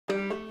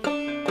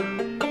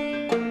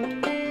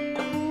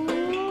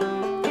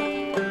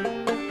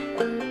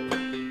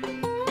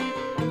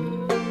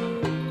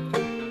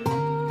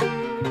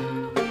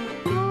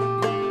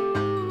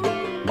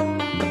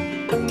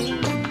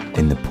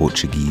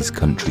Portuguese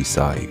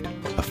countryside,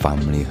 a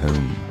family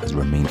home has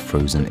remained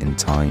frozen in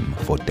time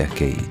for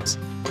decades.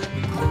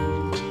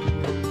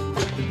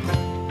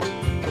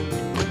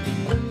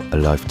 A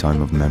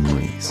lifetime of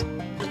memories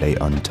lay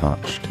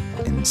untouched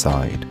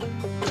inside.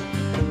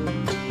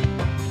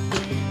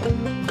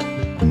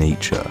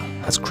 Nature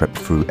has crept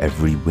through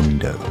every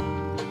window,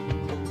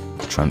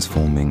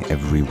 transforming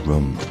every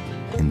room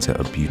into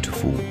a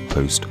beautiful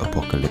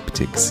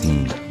post-apocalyptic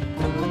scene.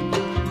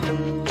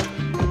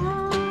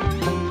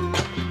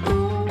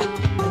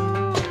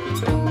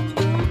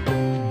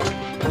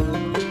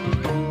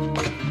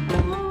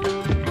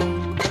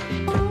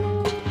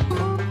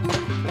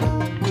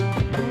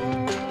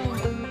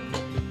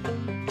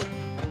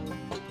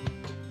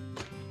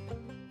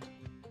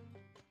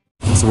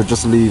 So we're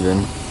just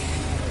leaving.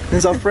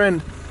 Here's our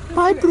friend.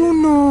 Bye,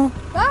 Bruno.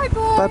 Bye,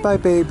 boy. Bye, bye,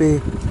 baby.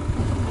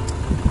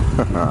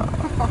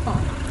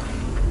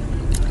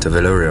 To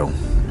Villarreal.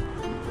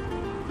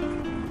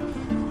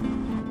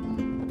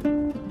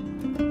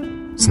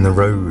 It's in the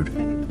road.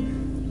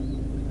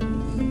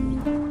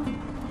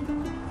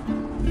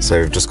 So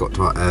we've just got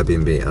to our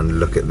Airbnb and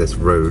look at this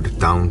road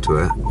down to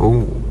it.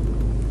 Oh,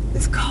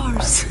 This car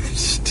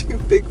is too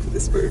big for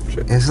this road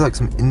trip. it's like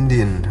some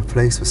Indian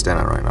place we're staying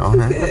at right now,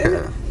 isn't it? Look at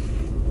it.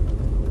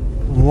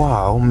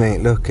 Wow, mate,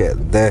 look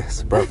at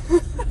this, bro.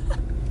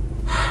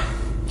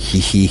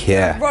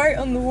 Yeah. Right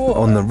on the water.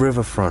 On the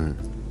riverfront.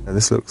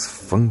 This looks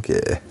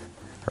funky.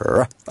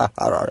 The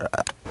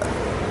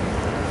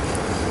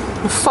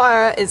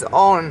fire is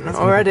on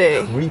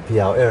already. Creepy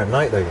out here at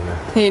night though, you know.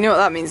 Hey, you know what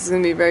that means? It's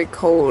going to be very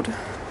cold.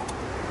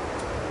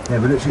 Yeah,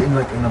 we're literally in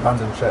like an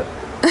abandoned shed.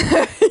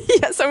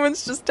 Yeah,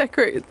 someone's just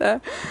decorated their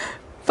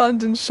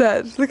abandoned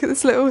shed. Look at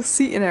this little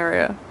seating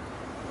area.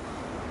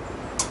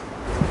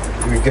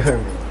 Here we go.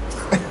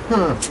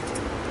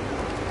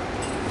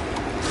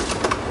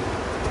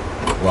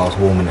 Well, it's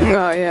warm in here.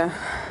 Oh, yeah.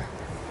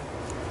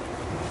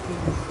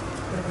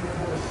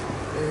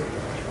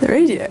 The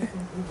radio.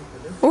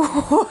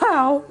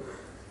 Wow.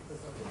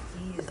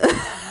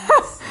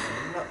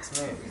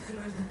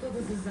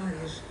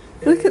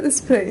 Look at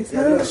this place.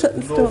 How do I shut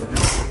this door?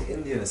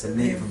 Indian, it's a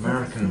Native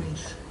American.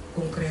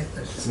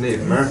 It's a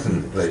Native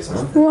American place,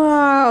 man.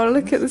 Wow,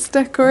 look at this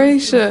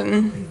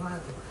decoration.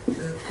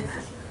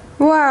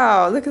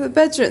 Wow, look at the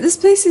bedroom. This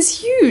place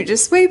is huge.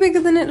 It's way bigger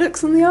than it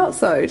looks on the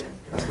outside.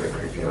 That's a bit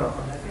creepy,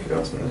 if you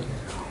ask me.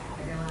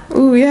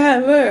 Oh yeah,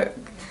 look.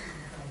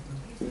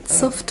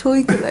 Soft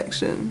toy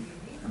collection.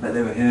 I bet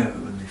they were here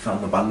when they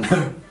found the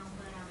bando.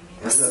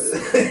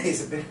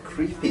 It's a bit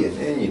creepy in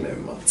here, you know,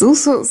 man. There's all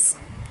sorts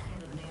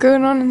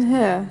going on in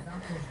here.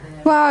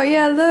 Wow,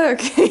 yeah, look.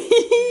 This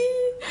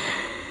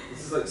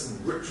is like some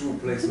ritual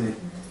place, mate.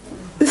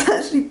 It's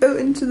actually built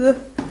into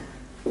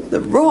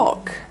the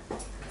rock.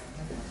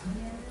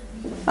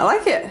 I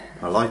like it.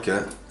 I like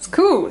it. It's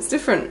cool. It's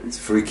different. It's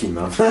freaky,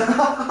 man.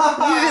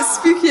 It's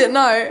spooky at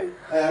night.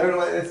 Hey, I don't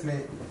like this,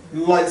 mate.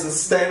 Lights are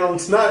staying on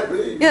tonight,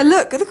 really. Yeah,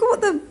 look at what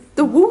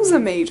the walls are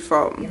made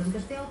from.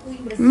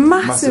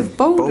 Massive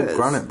boulders.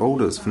 Granite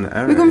boulders from the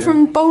area. We've gone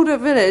from Boulder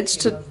Village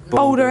to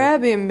Boulder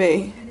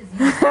Airbnb.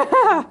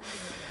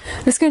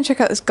 Let's go and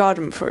check out this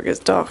garden before it gets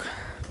dark.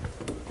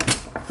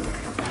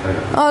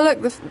 Oh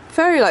look, the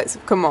fairy lights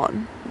have come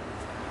on.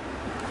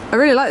 I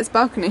really like this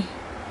balcony.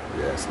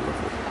 Yeah, it's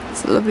lovely.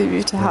 It's a lovely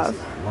view to have.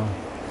 Wow.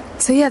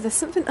 So yeah, there's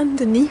something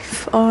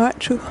underneath our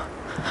actual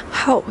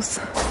house.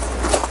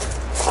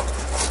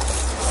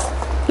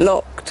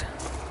 Locked.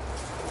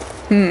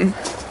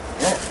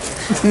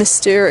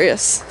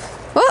 Mysterious.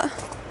 What?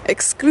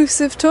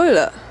 Exclusive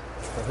toilet.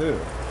 For who?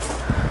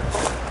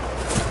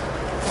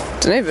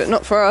 Don't know, but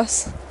not for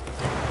us.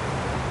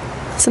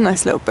 It's a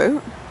nice little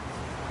boat.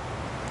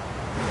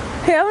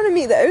 Hey, I want to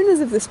meet the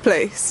owners of this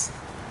place.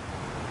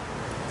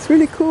 It's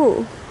really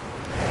cool.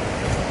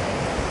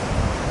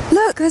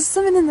 Look, there's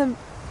something in the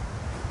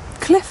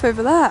cliff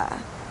over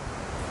there.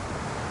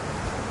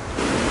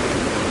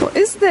 What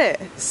is this?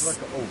 It's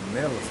like an old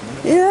mill or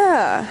something.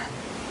 Yeah.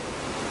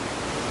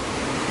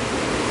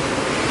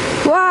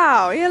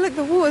 Wow, yeah, look,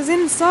 the water's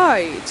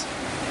inside.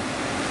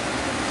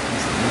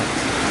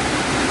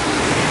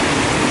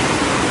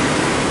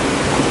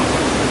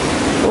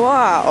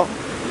 Wow.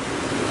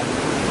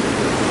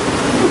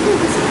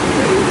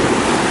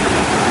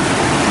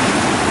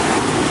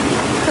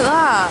 Look at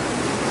that.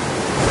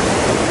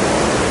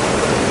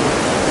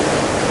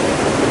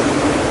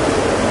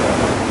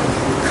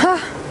 Ha.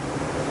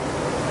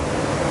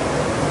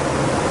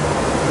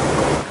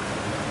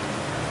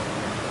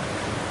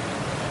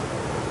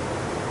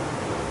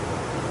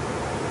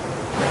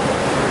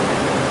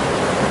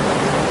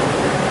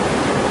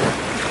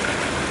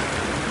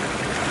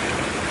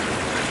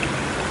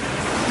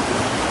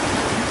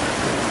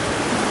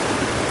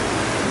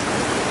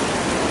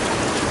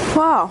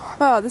 Wow,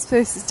 wow, this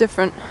place is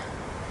different.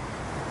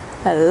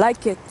 I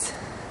like it.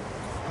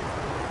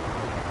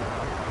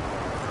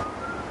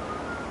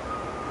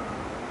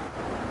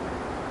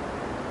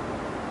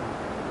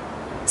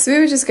 So we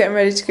were just getting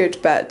ready to go to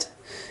bed.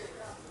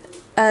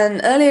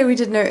 And earlier we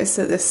did notice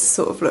that this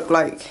sort of looked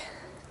like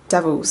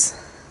devils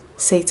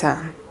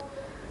Satan.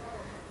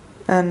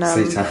 And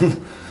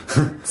Satan.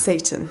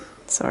 Satan.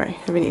 Sorry,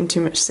 I've been eating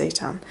too much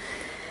seitan.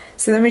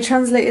 So then we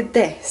translated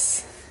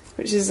this,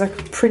 which is like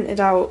a printed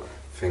out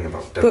Thing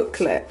about devils.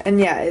 booklet, and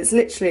yeah, it's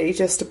literally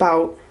just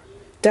about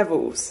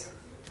devils.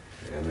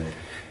 Yeah, mate.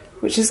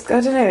 Which is, I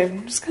don't know,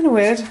 just kind of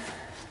weird.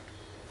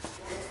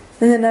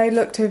 And then I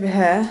looked over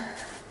here,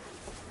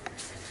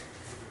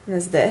 and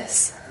there's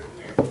this.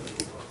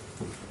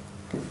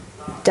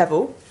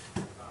 Devil.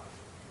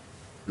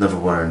 Another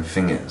worrying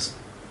thing is,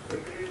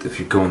 that if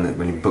you go on it,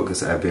 when you book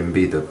this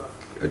Airbnb, the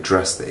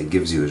address that it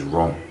gives you is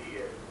wrong.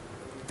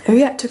 Oh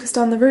yeah, it took us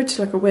down the road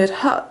to like a weird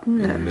hut,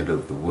 didn't In it? the middle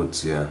of the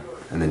woods, yeah.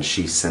 And then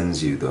she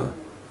sends you the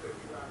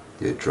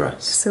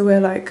address. So we're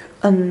like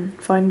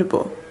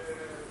unfindable.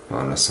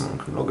 Well, unless someone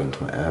can log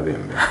into my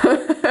Airbnb.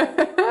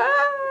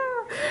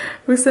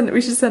 We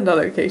should send our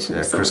location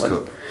Yeah, to Chris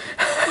someone. Cook.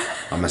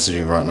 I'm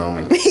messaging right now,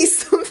 mate.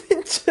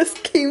 Something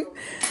just came.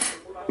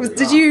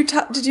 Did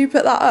you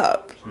put that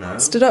up? No.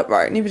 Stood up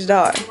right, neither did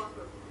I.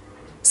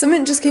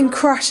 Something just came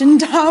crashing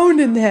down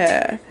in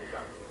here.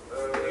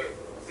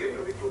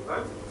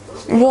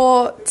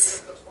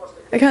 What?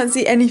 I can't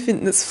see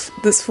anything that's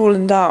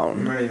fallen I'm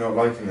down. really not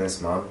liking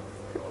this, man.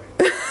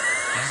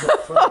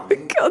 Oh, for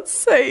God's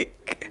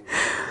sake.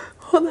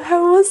 What the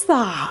hell was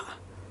that?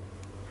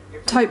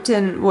 Typed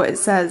in what it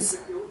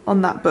says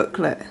on that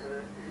booklet.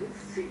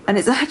 And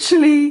it's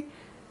actually...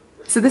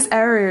 So this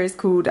area is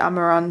called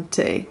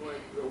Amaranti.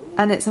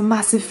 And it's a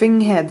massive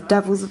thing here, the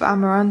Devils of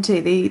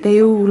Amaranti.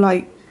 They all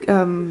like...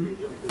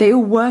 they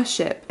all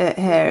worship it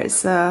here.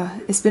 It's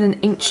been an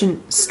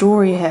ancient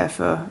story here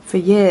for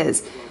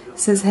years. It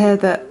says here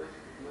that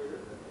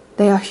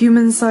they are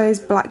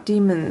human-sized black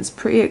demons,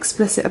 pretty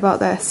explicit about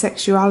their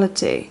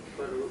sexuality.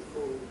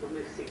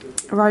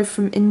 Arrived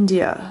from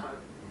India.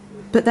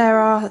 But there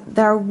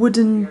are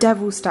wooden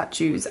devil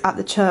statues at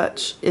the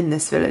church in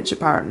this village,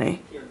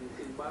 apparently.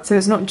 So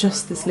it's not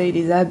just this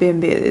lady's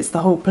Airbnb, it's the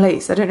whole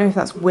place. I don't know if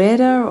that's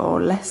weirder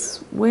or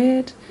less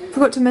weird.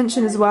 Forgot to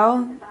mention as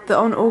well that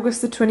on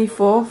August the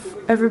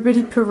 24th,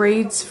 everybody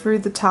parades through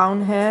the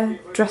town here,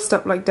 dressed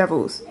up like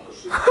devils.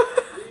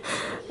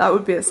 That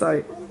would be a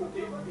sight.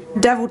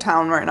 Devil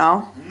town right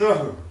now.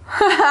 No!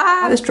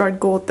 This dried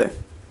gourd though.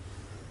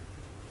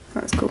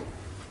 That's cool.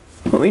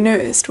 What we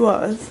noticed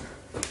was...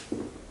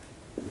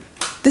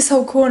 this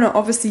whole corner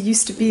obviously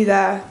used to be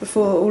there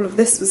before all of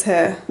this was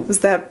here. Was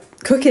their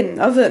cooking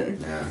oven.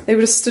 Yeah. They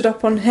would have stood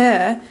up on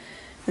here,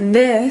 and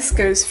this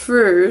goes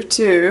through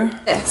to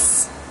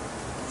this.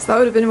 So that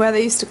would have been where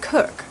they used to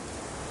cook.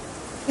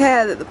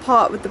 Here, that the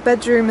part with the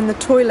bedroom and the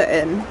toilet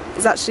in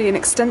is actually an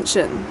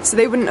extension. So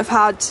they wouldn't have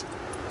had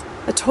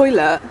a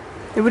toilet.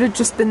 It would have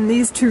just been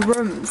these two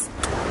rooms.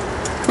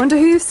 I wonder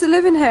who used to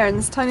live in here in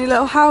this tiny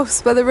little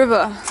house by the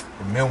river.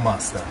 The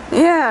millmaster.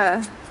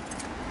 Yeah.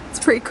 It's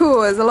pretty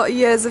cool. There's a lot of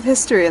years of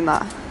history in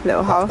that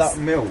little house. That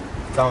mill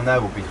down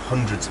there will be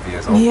hundreds of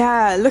years old.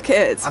 Yeah, look at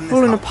it. It's And this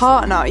falling house.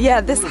 apart now.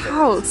 Yeah, this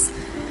house.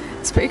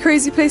 It's a pretty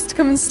crazy place to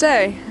come and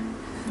stay.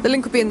 The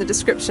link will be in the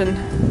description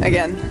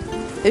again,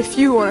 if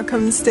you want to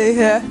come and stay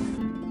here.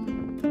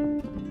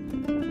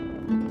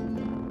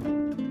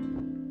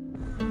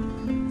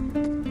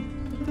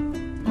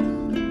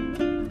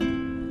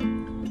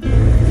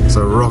 It's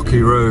a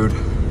rocky road.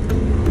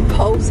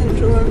 Pole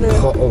Central over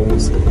there.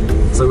 Potholes.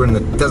 So we're in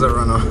the desert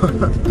right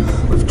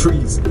now with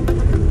trees.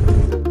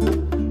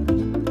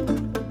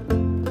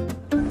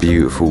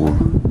 Beautiful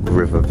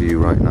river view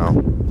right now.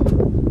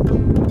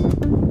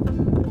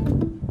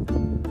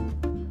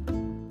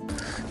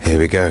 Here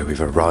we go, we've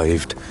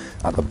arrived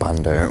at the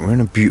Bando. We're in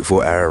a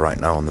beautiful area right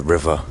now on the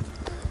river.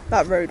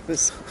 That road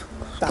was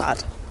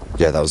bad.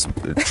 Yeah, that was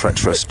a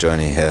treacherous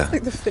journey here.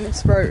 Like the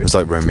Finnish road. It's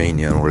like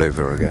Romania all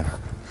over again.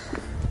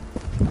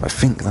 I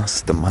think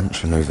that's the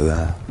mansion over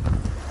there.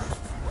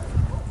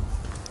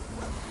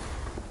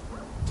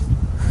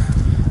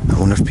 I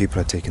wonder if people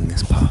are taking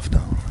this path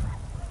down.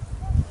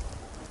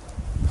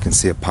 You can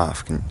see a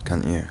path,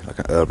 can't you? Like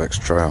an URBEX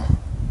trail.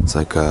 It's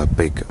like a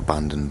big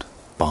abandoned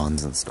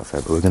barns and stuff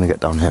here, but we're going to get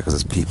down here because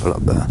there's people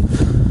up there.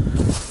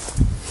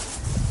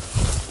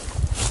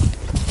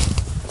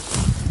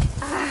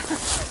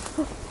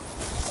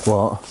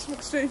 What?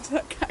 Walk straight into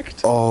that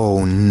cactus.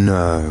 Oh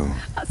no.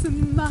 That's a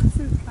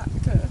massive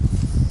cactus.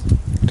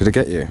 Did it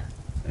get you?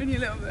 Only a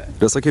little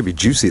bit. Looks like it'd be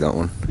juicy, that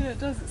one. Yeah, it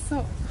does. It's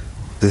soft.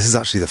 This is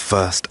actually the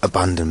first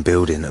abandoned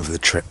building of the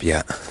trip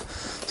yet.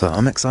 So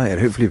I'm excited.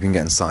 Hopefully we can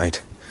get inside.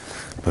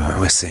 But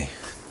we'll see.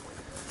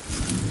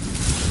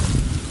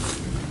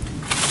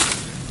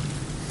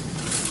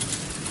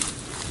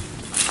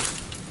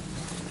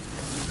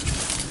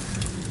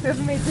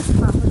 Whoever made this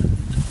map,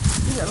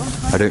 is it a long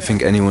time I don't ago?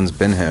 think anyone's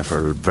been here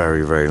for a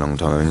very, very long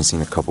time. I've only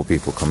seen a couple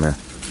people come here.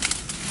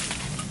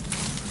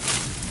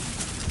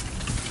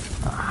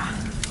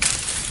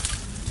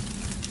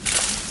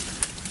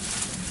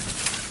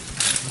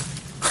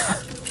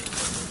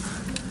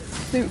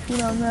 Don't fall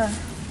down there.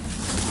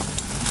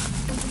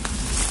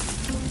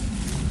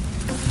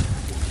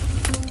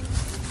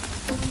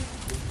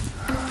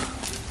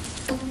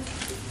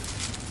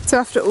 So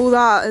after all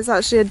that, it's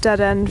actually a dead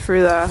end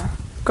through there.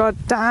 God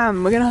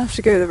damn, we're gonna have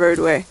to go the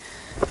roadway.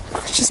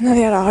 It's just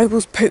nearly had our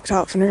eyeballs poked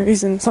out for no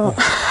reason. So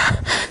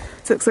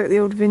it looks like the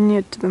old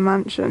vineyard to the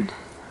mansion.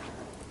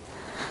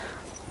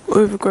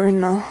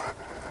 Overgrown now.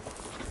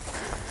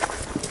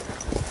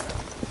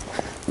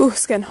 Oh,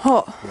 it's getting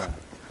hot. Yeah.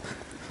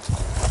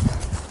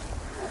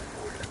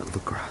 The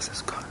grass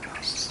is cut down.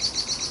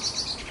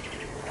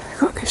 We've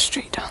got to go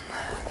straight down there.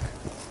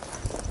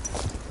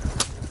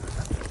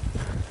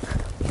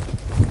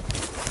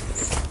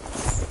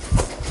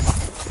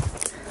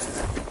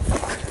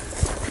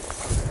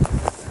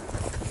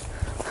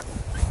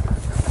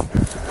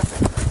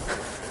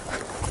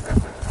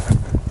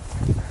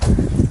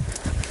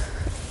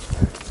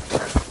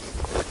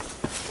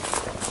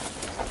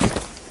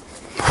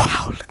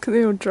 Wow, look at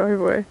the old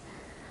driveway.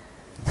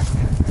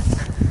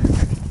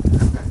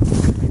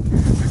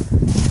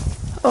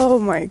 Oh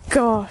my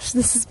gosh,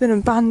 this has been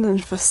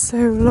abandoned for so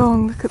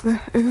long. Look at the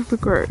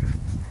overgrowth.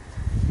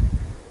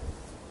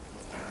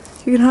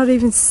 You can hardly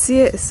even see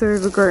it, it's so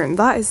overgrown.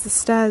 That is the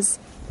stairs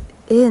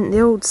in, the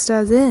old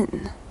stairs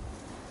in.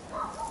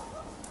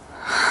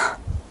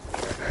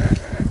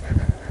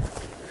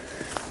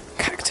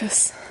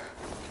 Cactus.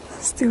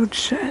 It's the old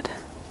shed.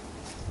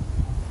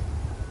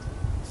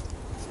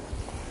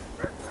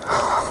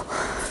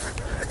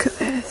 Look at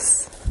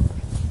this.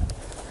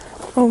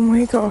 Oh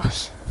my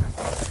gosh.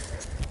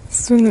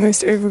 It's one of the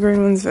most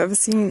overgrown ones I've ever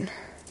seen.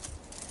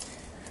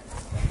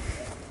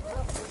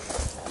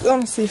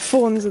 Honestly,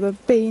 fawns are the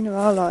bane of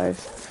our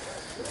lives.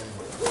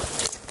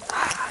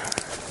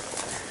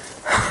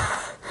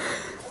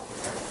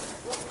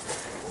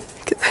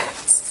 Look at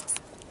this.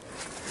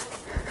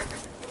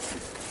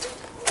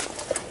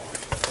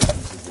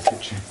 This is the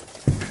kitchen.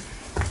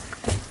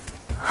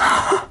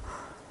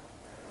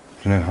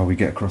 Do you know how we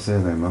get across here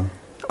though, Mum?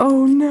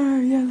 Oh no,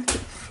 yeah, look at the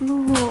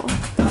floor.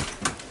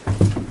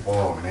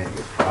 Oh mate,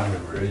 it's bad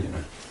over here, you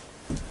know.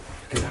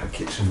 Look at that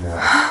kitchen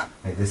there.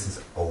 Mate, this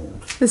is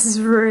old. This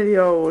is really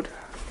old.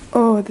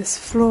 Oh, this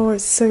floor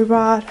is so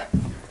bad.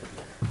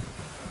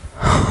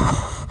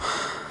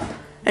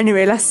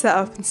 Anyway, let's set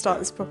up and start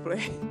this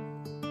properly.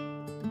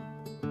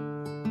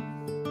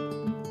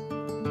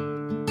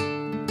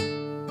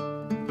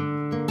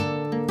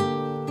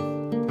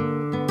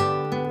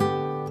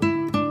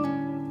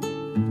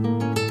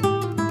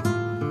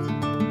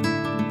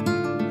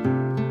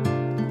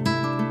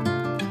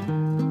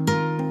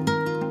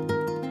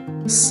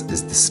 This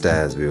is the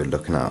stairs we were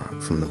looking at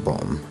from the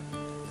bottom.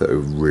 That are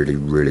really,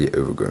 really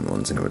overgrown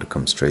ones, and it would have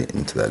come straight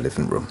into their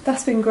living room.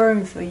 That's been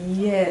growing for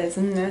years,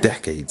 isn't it?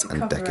 Decades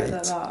and Cover it like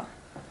decades. that.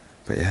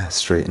 But yeah,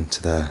 straight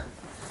into their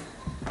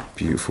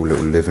beautiful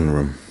little living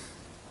room.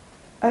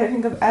 I don't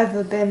think I've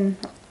ever been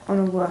on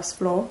a worse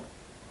floor.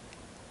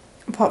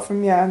 Apart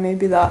from, yeah,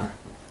 maybe that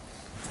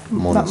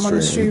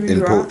monastery we in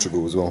were at.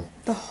 Portugal as well.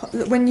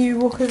 When you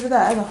walk over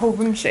there, the whole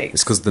room shakes.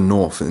 It's because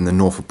in the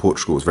north of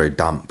Portugal is very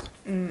damp.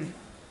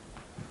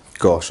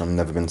 Gosh, I've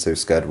never been so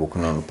scared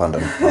walking around a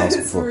abandoned house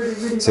before.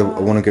 Really So bad.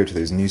 I want to go to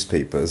those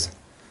newspapers,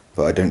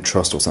 but I don't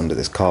trust what's under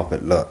this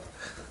carpet. Look,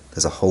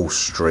 there's a hole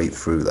straight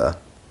through there.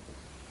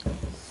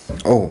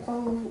 Oh,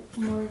 Oh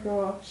my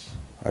gosh.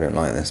 I don't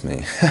like this,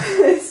 mate.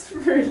 It's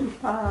really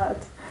bad.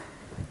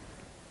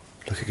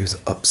 Look, it goes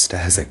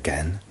upstairs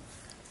again.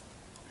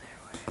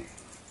 No way.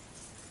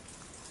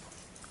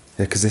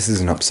 Yeah, because this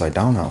is an upside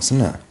down house,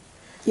 isn't it?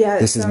 Yeah,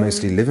 This is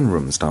mostly living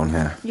rooms down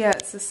here. Yeah,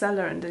 it's a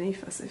cellar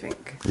underneath us, I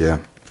think. Yeah,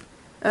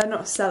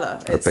 Not a cellar.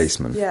 a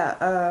basement. Yeah,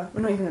 well,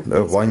 not even a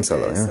basement. A wine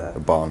cellar, it's yeah, a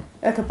barn.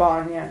 like a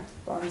barn, yeah.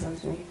 Barn's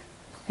underneath.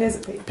 Here's a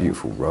paper.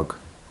 Beautiful rug.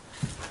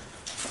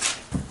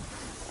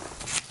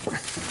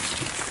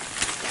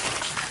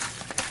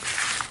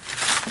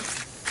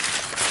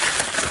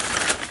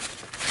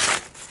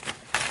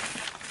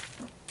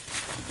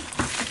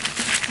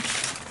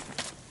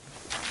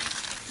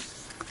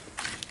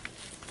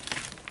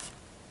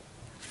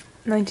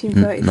 Mm,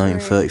 1933.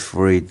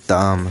 1933,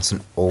 damn, that's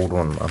an old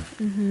one, man.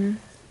 Mm-hmm.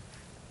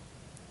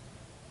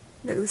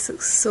 Look, this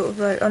looks sort of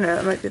like, oh no,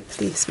 that might be a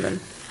policeman,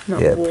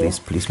 not Yeah, war.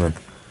 policeman.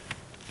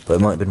 But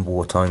it might have been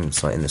wartime,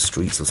 it's like in the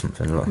streets or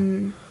something. Like.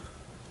 Mm.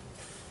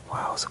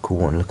 Wow, it's a cool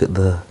one. Look at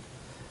the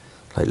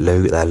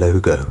their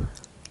logo.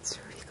 It's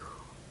really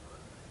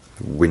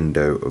cool.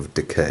 Window of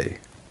decay.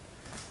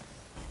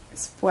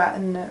 It's wet,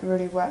 isn't it?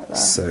 Really wet there.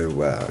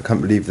 So I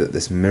can't believe that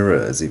this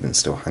mirror is even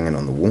still hanging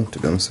on the wall, to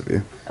be honest with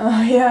you.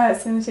 Oh yeah,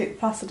 it's going to take the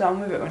plaster down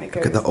with it when it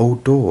goes. Look at the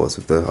old doors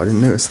with the, I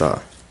didn't notice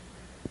that.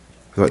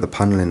 With like the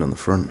panelling on the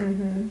front.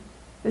 Mm-hmm.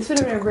 This would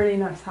have been a really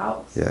nice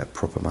house. Yeah,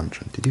 proper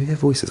mansion. Did you hear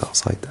voices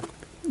outside then?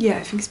 Yeah,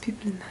 I think it's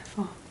people in their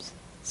farms,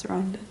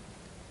 surrounded.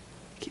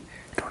 Keep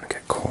hearing. You don't want to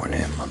get caught in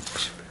here, man.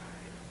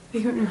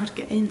 They don't know how to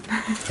get in.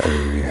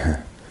 Oh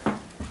yeah.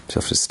 Just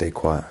have to stay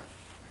quiet.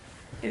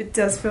 It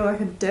does feel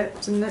like a dip,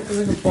 doesn't it? There's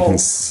like a You bowl. can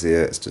see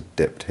it, it's just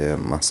dipped here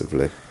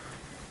massively.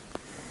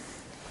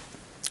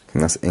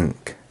 And that's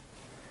ink.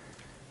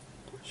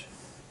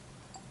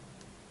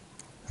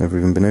 Never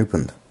even been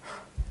opened.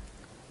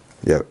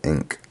 Yeah,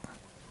 ink.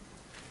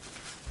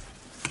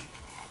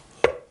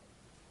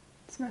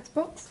 It's nice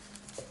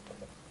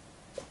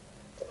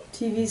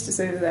TV's just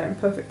over there in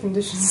perfect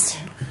condition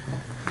still.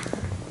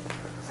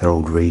 Their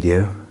old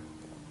radio.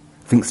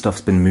 I think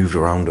stuff's been moved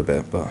around a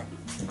bit, but...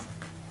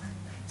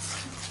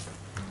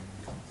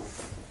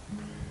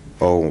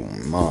 Oh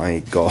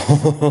my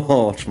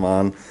gosh,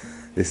 man.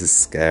 This is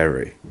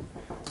scary.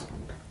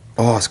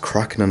 Oh, it's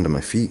cracking under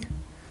my feet.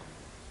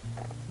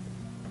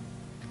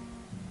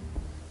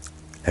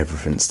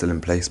 Everything's still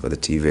in place by the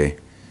TV.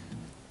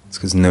 It's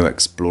because no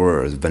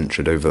explorer has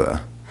ventured over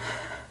there.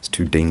 It's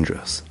too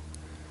dangerous.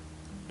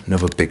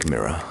 Another big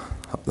mirror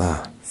up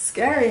there.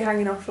 Scary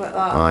hanging off like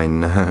that. I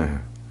know.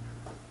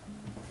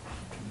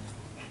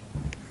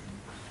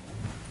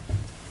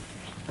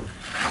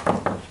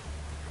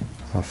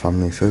 Our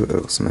family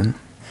photos, man.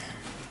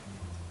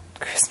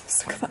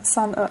 Christmas, look at that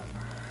Santa.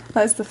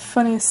 That is the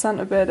funniest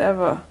Santa beard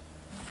ever.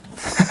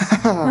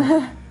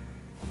 Oh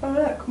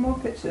look, more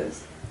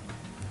pictures.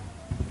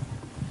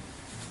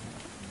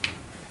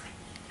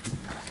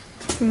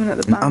 Someone at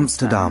the In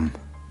Amsterdam.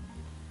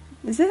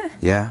 Is it?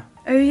 Yeah.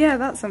 Oh yeah,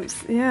 that's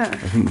yeah. I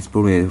think it's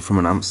probably from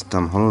an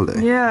Amsterdam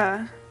holiday.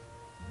 Yeah.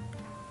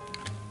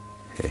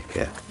 Heck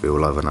yeah, we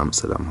all have an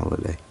Amsterdam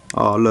holiday.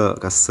 Oh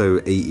look, that's so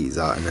 80s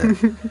out,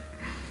 isn't it?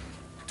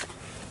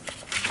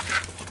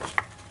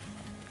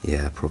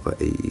 Yeah, proper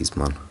 80s,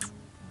 man.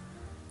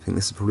 I think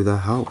this is probably their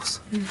house.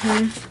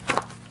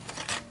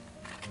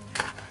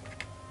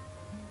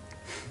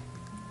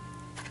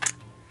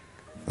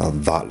 Oh,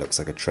 that looks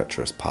like a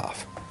treacherous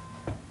path.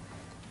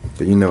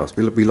 But you know us,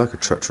 we like a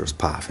treacherous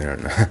path here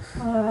and there.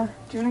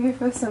 Do you want to go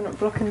first? I'm not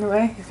blocking the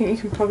way. I think you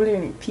can probably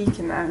only peek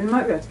in there. We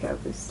might be able to get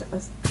up those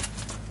stairs.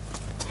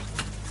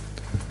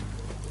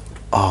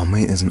 Oh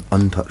mate, there's an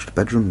untouched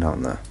bedroom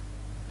down there.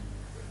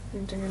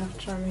 I'm going to have to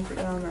try and make it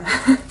down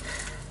there.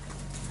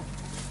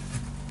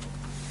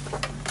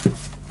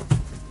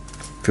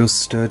 Feels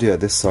sturdier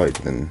this side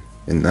than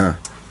in there.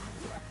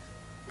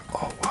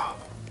 Oh wow.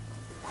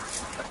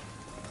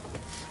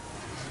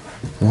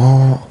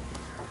 What?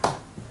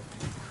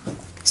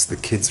 It's the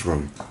kids'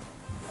 room.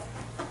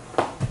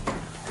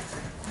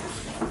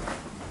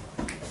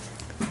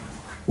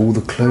 All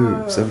the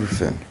clothes,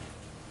 everything.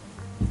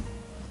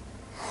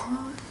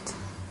 What?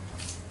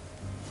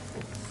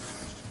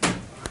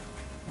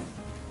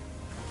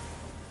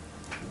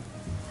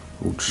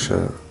 Old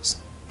shirts.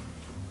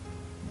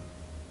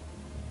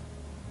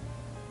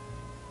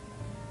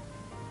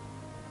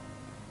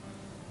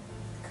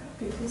 Could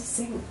be the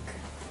sink.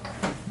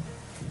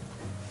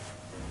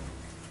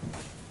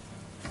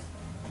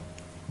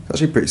 It's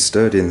actually pretty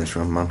sturdy in this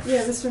room, man.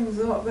 Yeah, this room's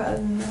a lot better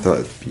than that. That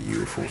is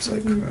beautiful. It's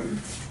like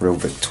real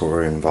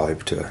Victorian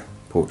vibe to it.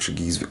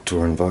 Portuguese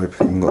Victorian vibe.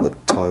 Even got the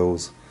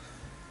tiles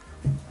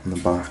on the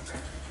back.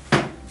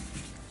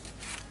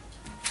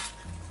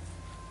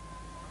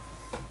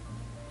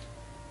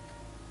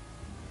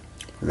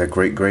 Their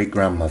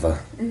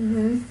great-great-grandmother.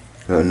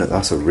 Oh, no,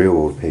 that's a real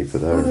wallpaper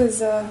there. Oh,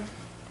 there's a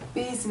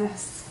bee's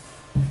nest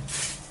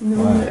in the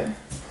window.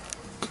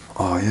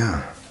 Oh,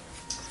 yeah.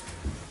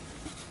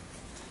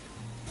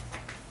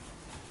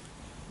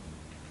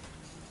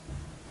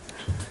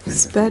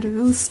 This bed with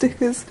all the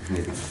stickers.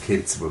 Near the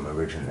kids' room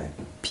originally.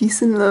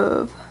 Peace and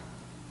love.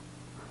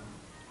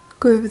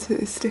 Go over to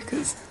those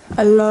stickers.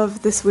 I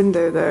love this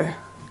window though.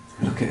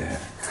 Look at it.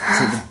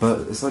 It's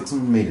like, it's like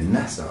someone made a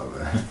nest out of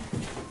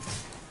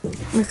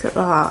it. Look at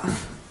that.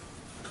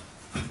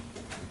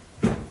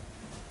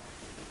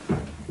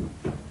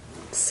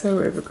 So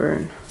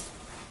overgrown.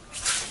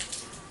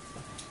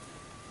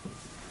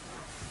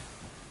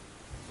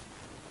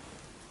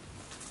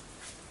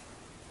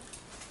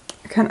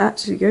 I can't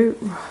actually go.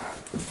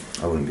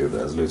 I wouldn't go there.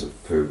 There's loads of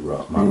poo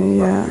right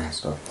Yeah. and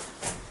stuff.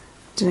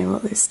 Don't know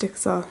what those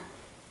stickers are.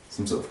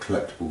 Some sort of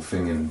collectible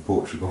thing in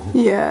Portugal.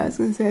 Yeah, I was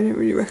going to say I don't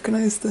really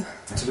recognise the...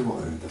 I tell you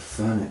what, the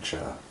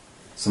furniture.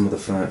 Some of the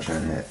furniture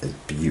in here is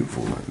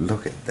beautiful. Like,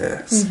 look at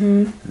this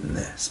and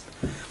this.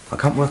 I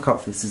can't work out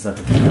if this is like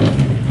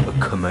a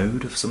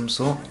commode of some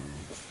sort.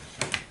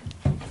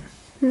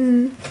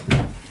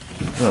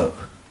 Look,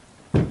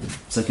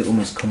 it's like it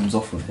almost comes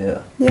off of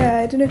here. Yeah,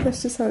 I don't know if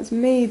that's just how it's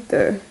made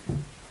though.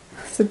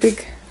 It's a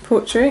big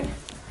portrait.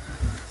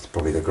 It's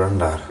probably the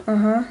granddad.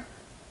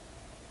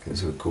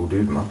 He's a cool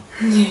dude, man.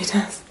 Yeah, he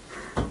does.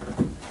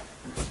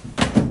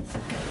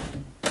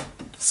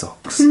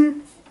 Socks.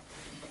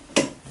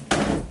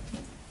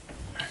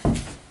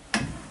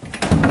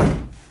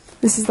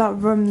 This is that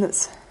room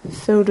that's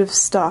filled with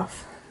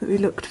stuff that we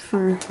looked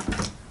through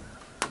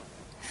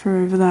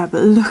over there,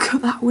 but look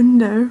at that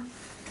window.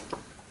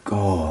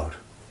 God.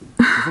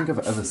 I don't think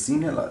I've ever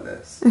seen it like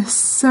this. It's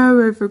so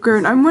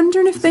overgrown. I'm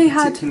wondering if they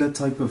had... particular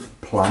type of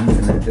plant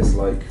in it, just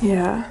like...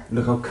 Yeah.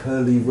 Look how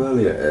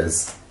curly-whirly it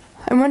is.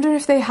 I'm wondering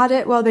if they had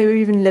it while they were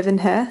even living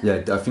here.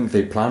 Yeah, I think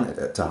they planted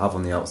it to have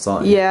on the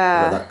outside.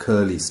 Yeah. Like that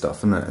curly stuff,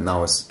 isn't it? And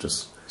now it's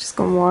just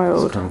gone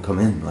wild. It's kind of come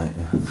in, like.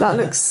 Yeah. That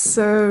looks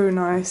so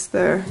nice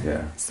though.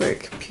 Yeah. It's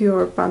like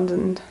pure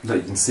abandoned.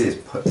 Like you can see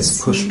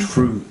it's pushed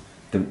through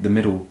the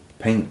middle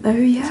paint. Oh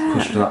yeah.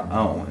 It's pushed that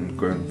out and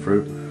grown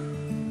through.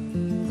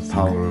 The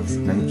power of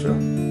nature.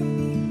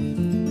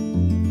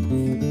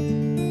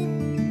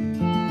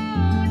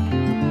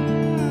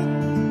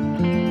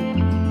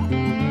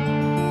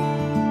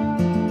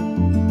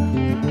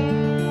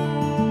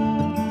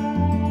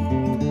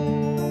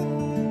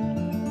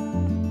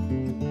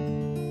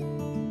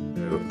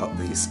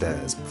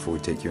 upstairs before we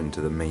take you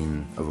into the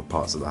main other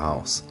parts of the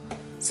house.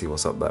 See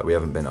what's up there. We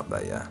haven't been up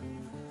there yet.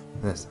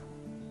 There's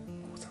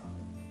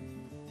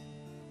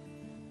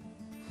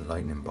the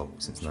lightning bolt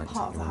since 1991.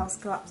 Part of the house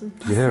collapsing.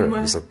 You hear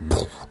it? It's like.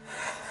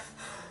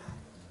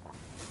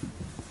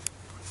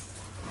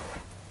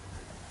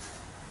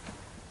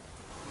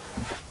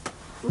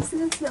 What's in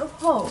this little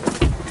hole?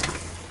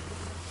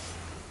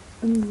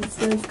 Under the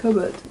stairs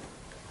cupboard.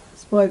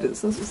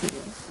 Spiders, that's what's in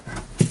there.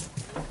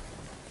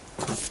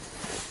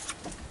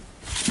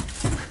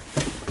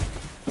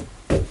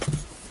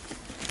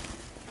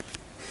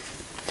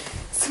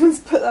 Someone's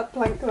put that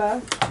plank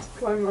there to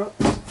climb up.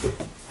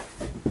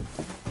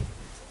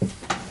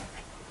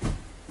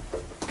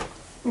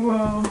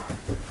 Whoa.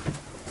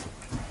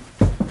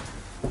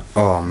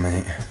 Oh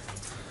mate,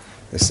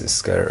 this is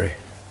scary.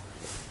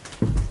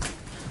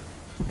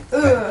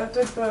 Ugh,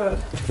 dead bird.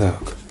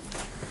 Look,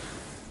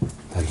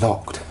 they're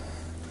locked.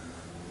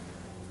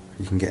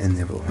 You can get in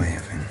the other way, I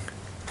think.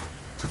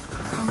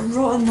 How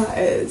rotten that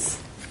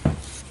is.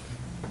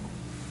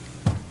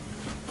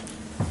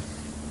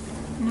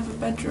 Another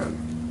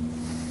bedroom.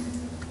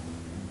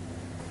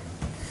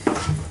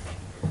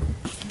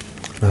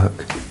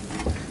 Look,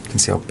 you can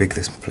see how big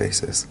this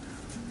place is.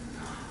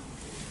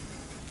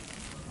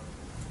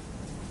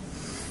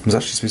 It's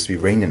actually supposed to be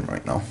raining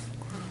right now.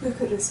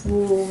 Look at this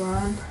wall,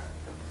 man.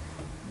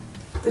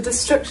 The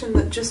destruction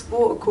that just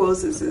water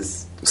causes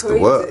is It's crazy.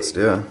 the worst,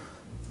 yeah.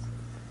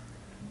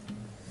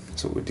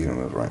 That's what we're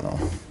dealing with right now.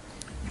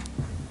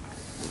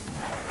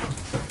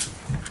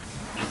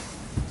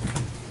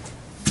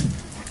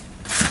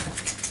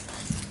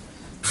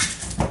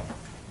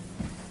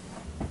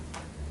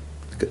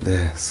 Look at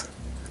this.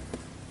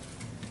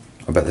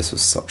 I bet this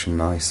was such a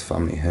nice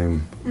family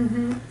home.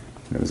 Mm-hmm.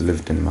 And it was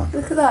lived in, man.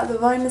 Look at that, the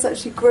vine has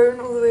actually grown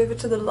all the way over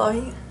to the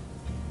light.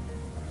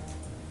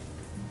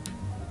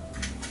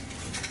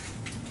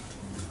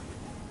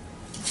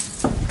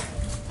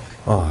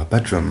 Oh, a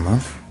bedroom, man.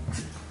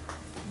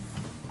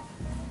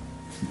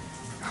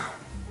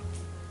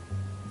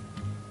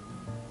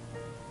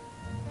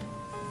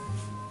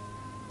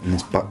 In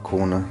this back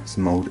corner,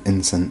 some old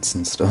incense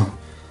and stuff.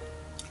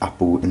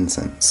 Apple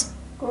incense.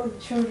 Got all the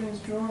children's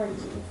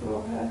drawings on the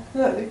floor here.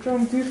 Look, they've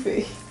drawn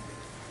Goofy.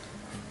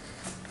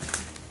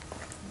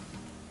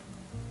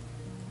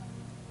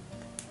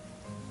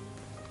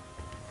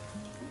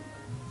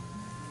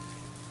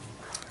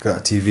 Got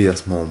a TV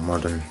that's more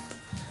modern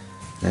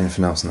than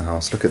anything else in the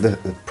house. Look at the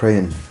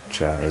praying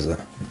chair, is it?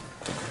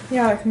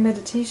 Yeah, like a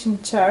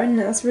meditation chair, isn't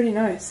it? That's really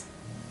nice.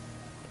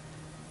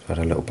 It's had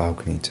a little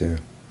balcony too.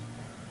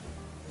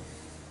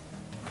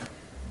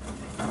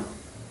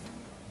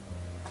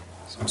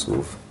 Some sort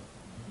of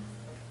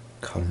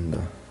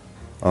calendar.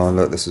 Oh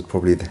look, this is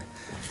probably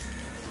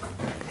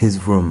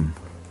his room.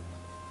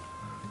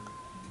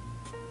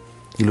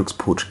 He looks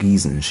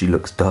Portuguese and she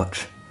looks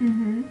Dutch.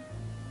 Mm-hmm.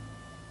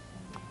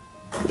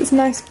 It's a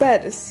nice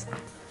bed. It's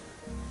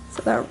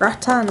like that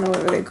rattan or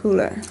whatever they call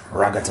it.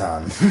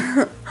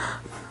 Ragatan.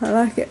 I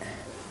like it.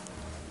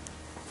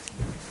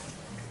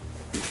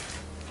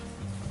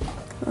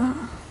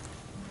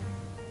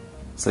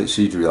 It's like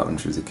she drew that when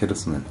she was a kid or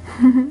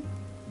something.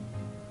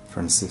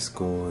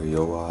 Francisco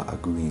Joa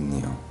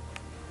Aguinho.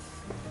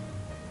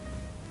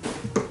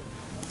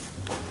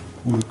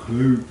 All the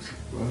clothes.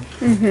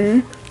 Mm-hmm.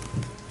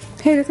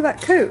 Hey, look at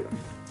that coat.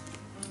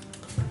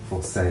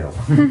 For sale.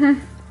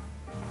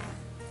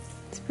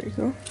 It's pretty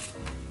cool.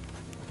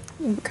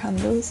 All the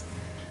candles.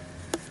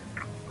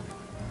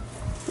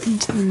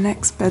 Into the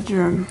next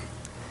bedroom.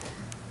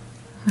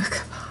 Look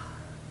at that.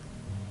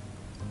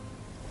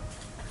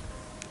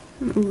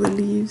 And all the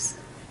leaves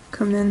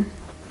come in.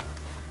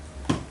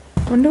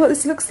 I wonder what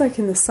this looks like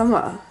in the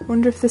summer. I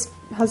wonder if this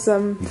has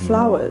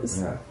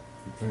flowers. Yeah.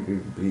 I think it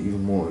would be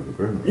even more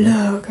overgrown.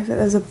 Look, I bet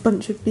there's a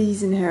bunch of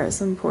bees in here at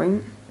some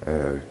point.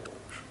 I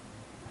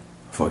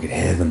thought I could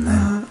hear them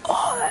then.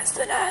 Oh, that's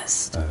the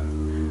nest.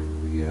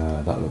 Oh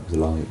yeah, that looks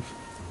alive.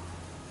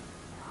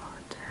 Oh,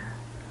 dear.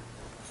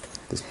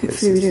 This place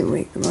Hopefully we is- don't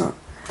wake them up.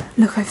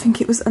 Look, I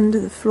think it was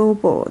under the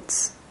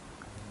floorboards.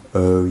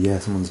 Oh yeah,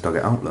 someone's dug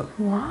it out, look.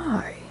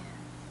 Why?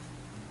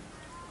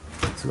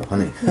 It's the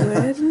honey.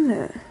 Weird, isn't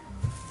it?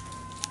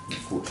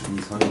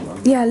 Portuguese honey,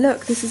 man. Yeah,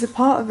 look, this is a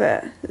part of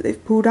it that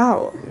they've pulled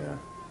out. Yeah.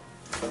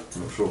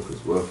 I'm not sure if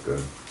it's worth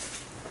going.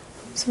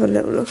 Let's have a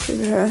little look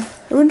over here.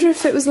 I wonder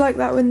if it was like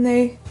that when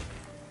they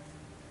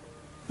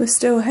were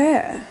still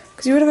here.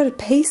 Because you would have had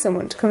to pay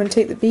someone to come and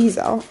take the bees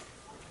out.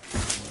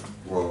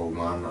 Whoa,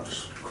 man, that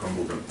just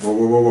crumbled. Whoa,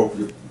 whoa, whoa, whoa.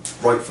 Your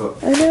right foot.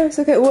 I know, it's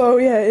okay. Whoa,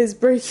 yeah, it is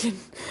breaking.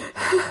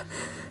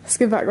 Let's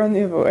go back round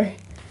the other way.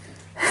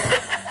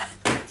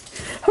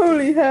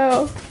 Holy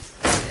hell.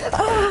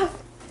 Ah!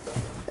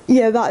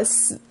 Yeah,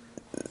 that's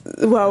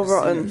well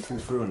rotten. Fall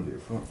through under your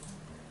foot.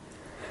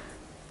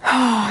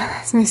 Oh,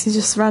 it's mostly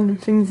just random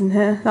things in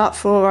here. That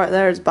floor right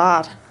there is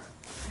bad.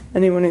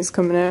 Anyone who's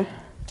coming here.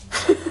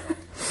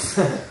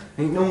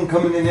 Ain't no one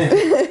coming in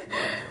here.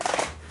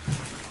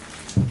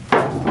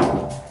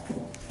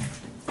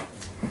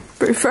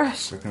 Pretty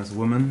fresh. I reckon it's a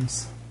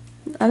woman's.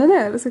 I don't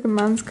know, it looks like a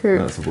man's coat.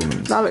 That's a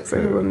woman's. That looks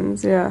like a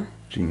woman's, yeah.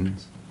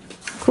 Jeans.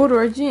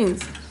 Corduroy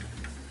jeans.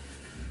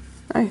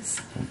 Nice.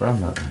 What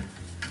brand that?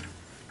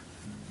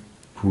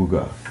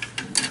 Puga.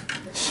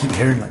 I'm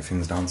hearing like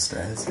things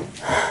downstairs.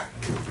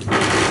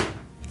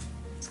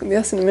 It's gonna be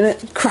us in a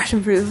minute,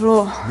 crashing through the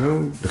floor.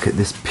 No. Look at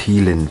this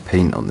peeling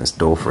paint on this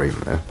door frame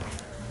there.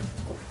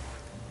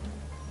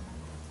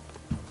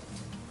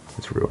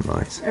 It's real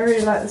nice. I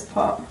really like this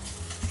part.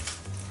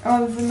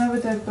 Oh, there's another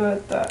dead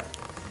bird there.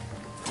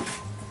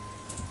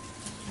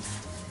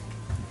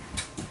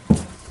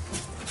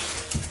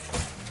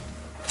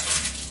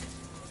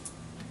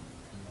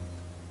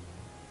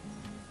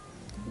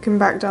 Looking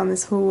back down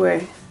this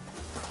hallway.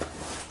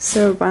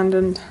 So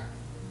abandoned.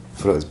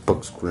 I feel like there's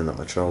bugs crawling up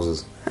my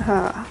trousers.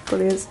 Ah,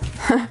 probably is.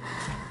 You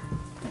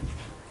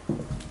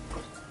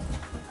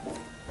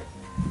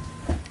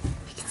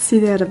can see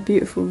they had a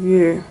beautiful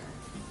view.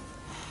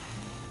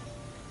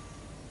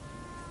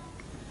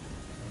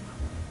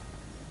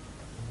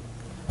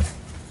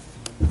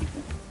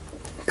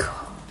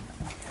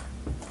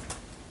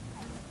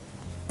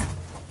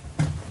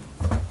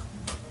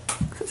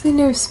 There's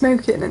no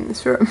smoking in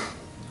this room.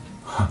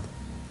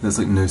 There's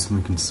like no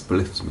smoking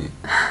spliffs, mate.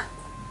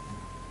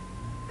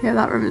 Yeah,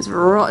 that room is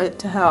rotted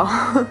to hell.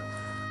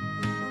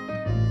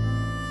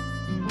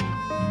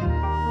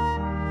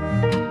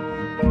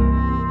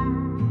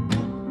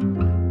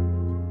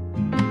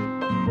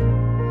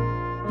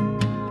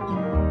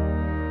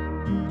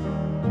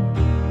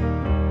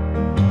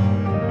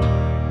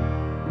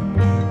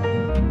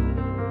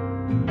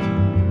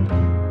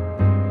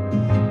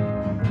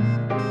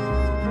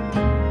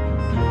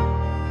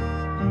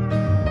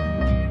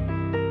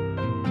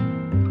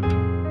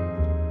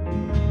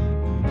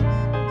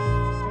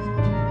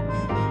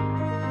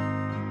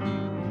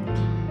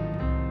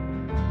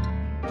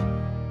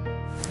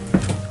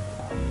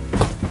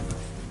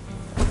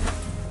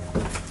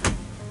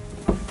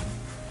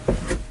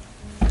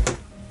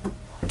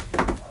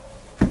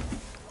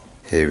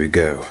 Here we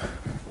go.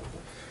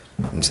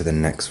 Into the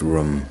next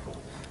room.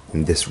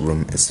 And this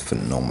room is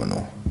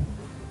phenomenal.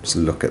 Just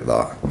look at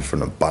that for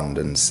an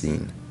abandoned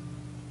scene.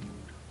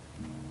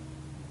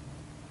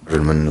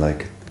 And when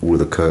like all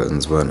the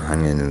curtains weren't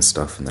hanging and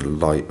stuff and the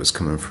light was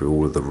coming through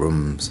all of the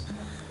rooms.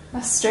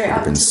 That's straight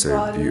out into so the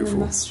garden beautiful.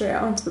 and that's straight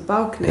out onto the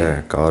balcony.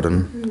 Yeah, garden.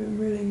 It would have been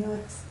really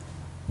nice.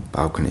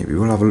 Balcony. We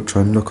will have a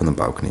try and look on the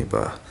balcony,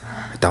 but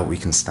I doubt we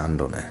can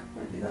stand on it.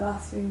 Might be the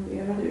last thing we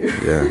ever do.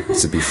 Yeah,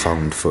 this would be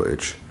found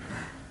footage.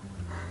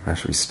 Where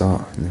should we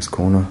start? In this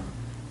corner?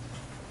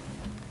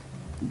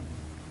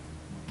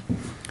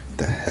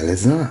 The hell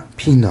is that?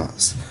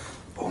 Peanuts.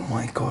 Oh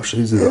my gosh,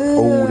 those are the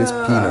oldest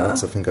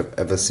peanuts I think I've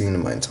ever seen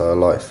in my entire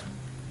life.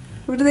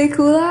 What do they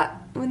call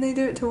that when they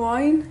do it to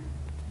wine?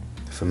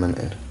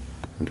 Fermented.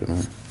 I don't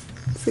know.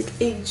 It's like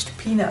aged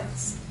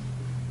peanuts.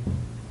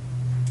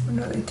 I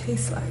wonder what they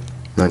taste like.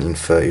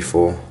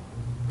 1934.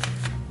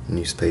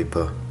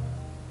 Newspaper.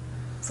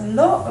 There's a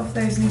lot of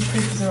those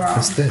newspapers around.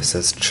 What's this?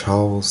 There's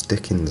Charles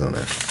Dickens on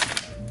it.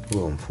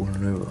 Oh, I'm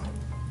falling over.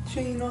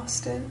 Jane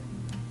Austen.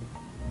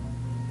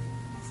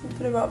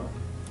 Something about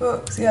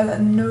books. Yeah, like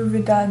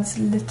Novedad's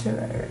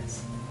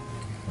Literaries.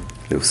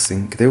 Little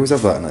sink. They always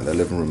have that in like their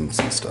living rooms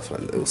and stuff,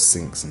 like little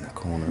sinks in the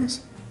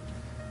corners.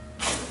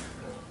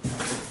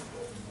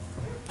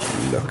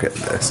 Look at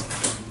this.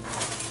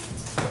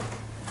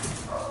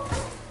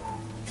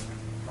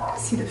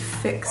 See the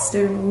thick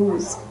stone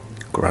walls.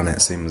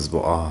 Granite, same as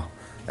what our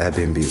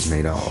Airbnb is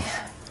made out of.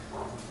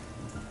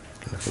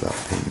 Look at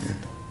that painting.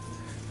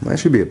 It might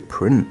actually be a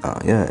print.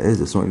 Yeah, it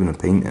is. It's not even a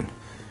painting.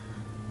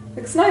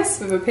 Looks nice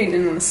with a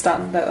painting on a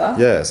stand like that.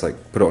 Yeah, it's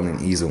like put it on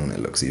an easel and it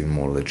looks even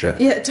more legit.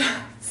 Yeah, it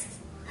does.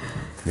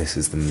 This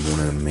is one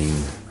of the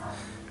main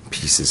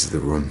pieces of the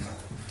room.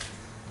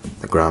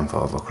 The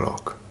grandfather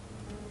clock.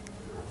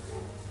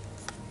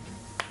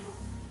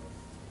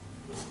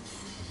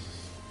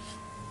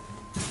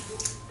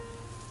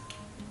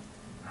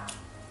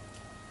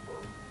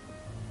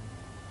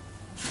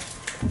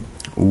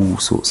 All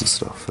sorts of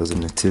stuff. There's a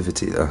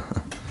nativity there.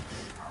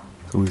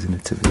 There's always a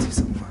nativity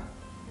somewhere.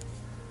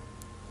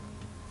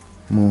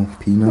 More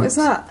peanuts. What is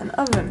that? An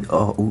oven?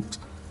 Oh, oops.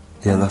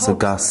 Yeah, that's a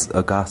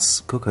gas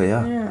cooker,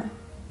 yeah. Yeah.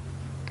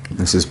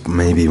 This is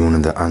maybe one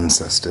of the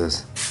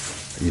ancestors.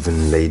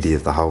 Even lady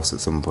of the house at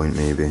some point,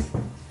 maybe.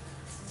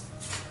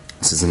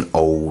 This is an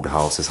old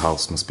house. This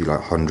house must be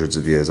like hundreds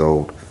of years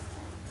old.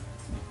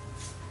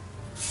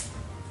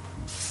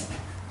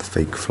 The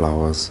fake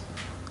flowers.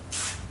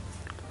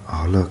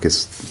 Oh look,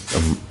 it's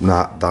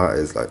that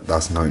is like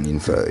that's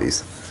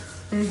 1930s.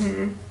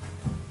 Mhm.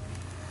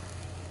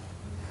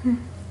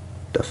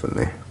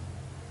 Definitely.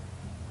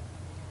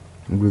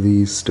 All of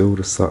these still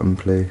the Sutton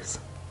place.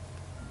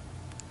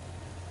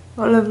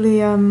 What a lovely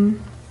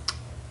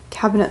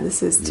cabinet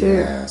this is too.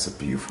 Yeah, it's a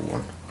beautiful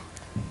one.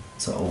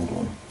 It's an old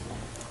one.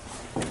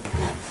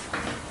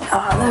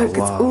 Oh look,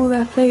 wow. it's all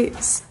their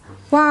plates.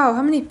 Wow,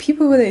 how many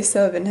people were they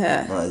serving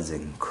here? That is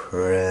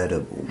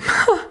incredible.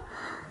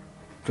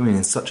 I mean,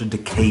 in such a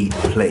decayed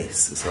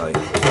place, it's like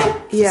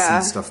Yeah.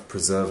 to see stuff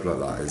preserved like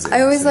that. Is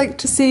I always insane. like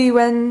to see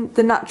when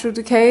the natural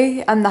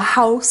decay and the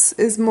house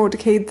is more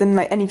decayed than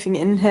like anything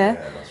in here.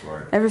 Yeah, that's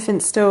right.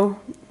 Everything's still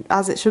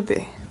as it should be.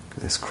 Look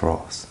at this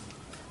cross.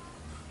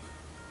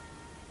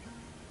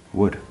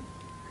 Wood.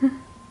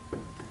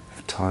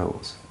 With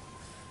tiles.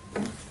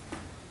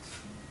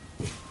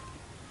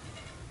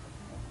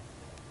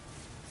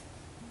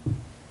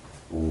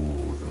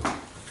 Ooh, the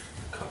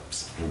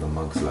cups. All the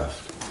mugs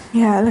left.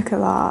 Yeah, look at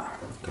that.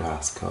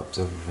 Glass cups,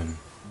 everything.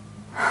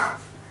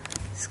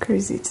 It's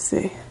crazy to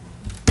see.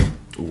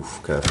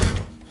 Oof,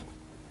 careful.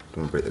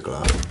 Don't break the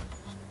glass.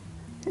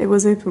 It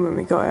was open when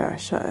we got here, I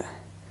shut it.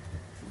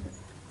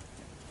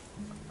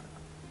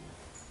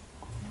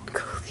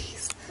 Look at all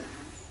these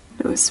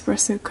little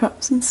espresso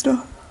cups and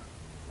stuff.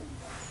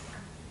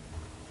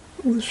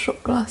 All the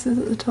shot glasses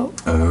at the top.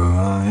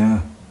 Oh,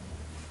 yeah.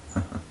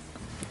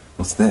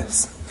 What's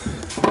this?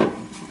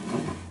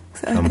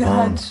 So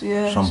Champagne.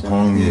 Yeah,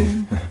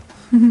 Champagne.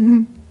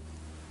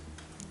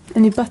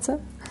 Any butter?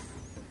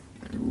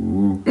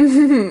 Ooh.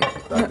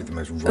 That'd be the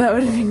most That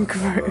would have been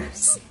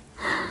gross.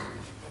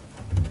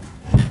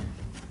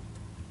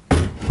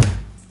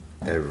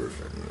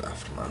 Everything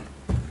left, man.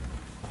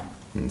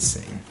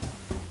 Insane.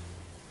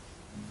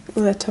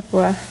 All their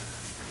Tupperware.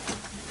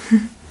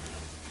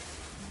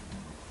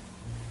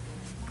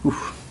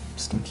 Oof,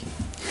 stinky.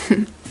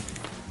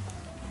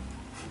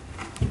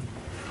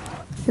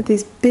 With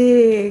these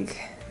big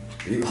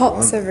Beautiful,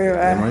 pots aren't they?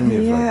 everywhere. They remind me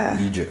of Yeah.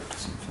 like Egypt or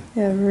something.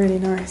 Yeah, really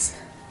nice.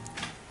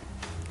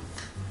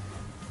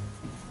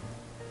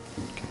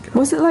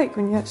 What's it like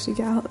when you actually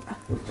get out there?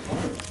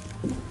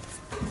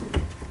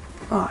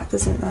 Oh, it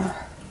doesn't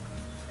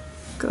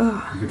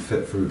God. You could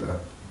fit through there.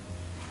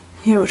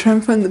 Yeah, we'll try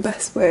and find the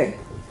best way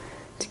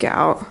to get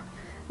out.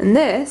 And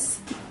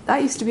this,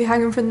 that used to be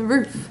hanging from the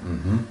roof.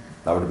 Mm-hmm.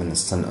 That would have been the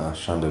centre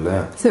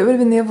chandelier. So it would have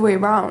been the other way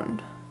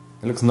round.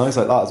 It looks nice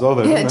like that as well,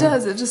 though. Yeah, it doesn't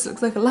does. It just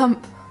looks like a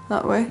lamp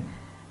that way.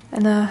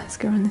 And let's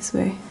go around this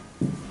way.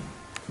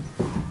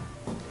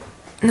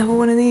 Another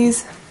one of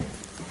these.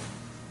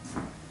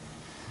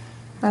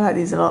 I like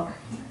these a lot.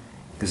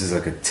 This is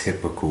like a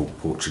typical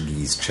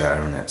Portuguese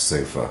chair and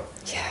sofa.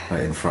 Yeah.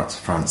 Like in France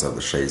they have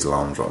the chaise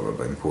lounge, rather,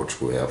 but in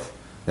Portugal they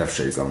have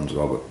chaise lounge as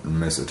well. But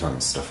most of the time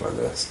it's stuff like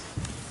this.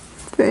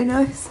 Very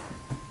nice.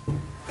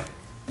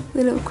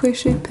 The little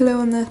crochet pillow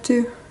on there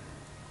too.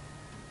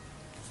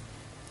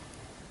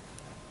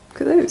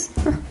 Look at those.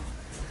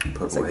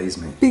 Purple haze,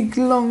 mate. Big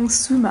long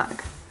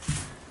sumac.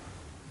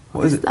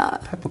 What is it?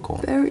 That?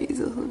 Peppercorn. Berries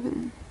or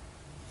something.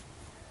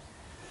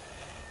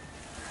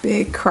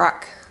 Big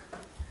crack.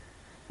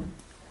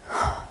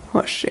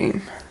 What a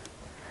shame.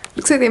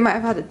 Looks like they might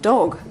have had a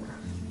dog.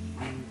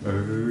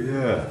 Oh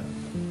yeah.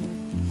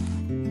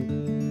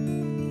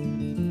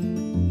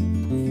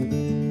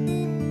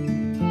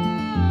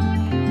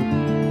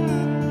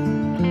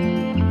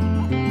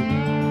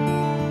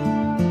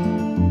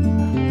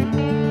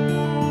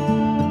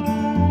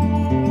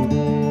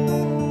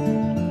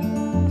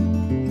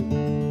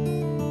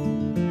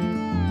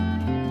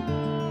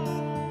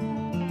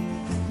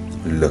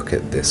 Look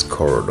at this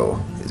corridor.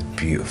 It's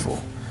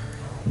beautiful.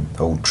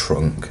 The old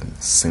trunk and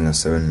Singer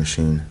sewing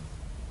machine.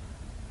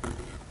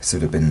 This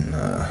would have been,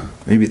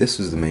 maybe this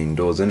was the main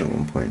doors in at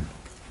one point.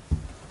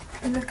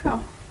 And look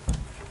how.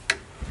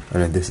 Oh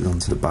no, this is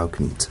onto the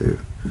balcony too.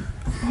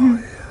 Oh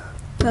yeah.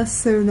 That's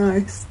so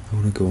nice. I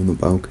want to go on the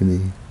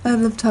balcony. I'd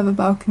love to have a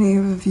balcony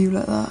with a view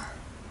like that.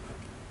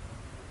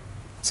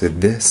 So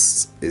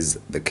this is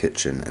the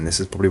kitchen, and this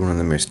is probably one of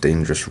the most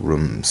dangerous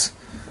rooms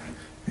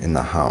in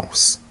the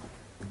house.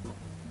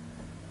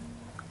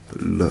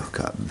 But look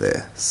at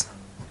this.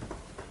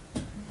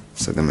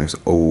 It's like the most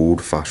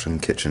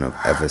old-fashioned kitchen I've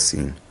ever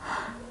seen.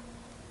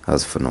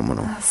 That's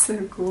phenomenal. That's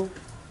so cool.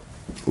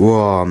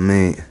 Whoa,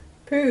 mate.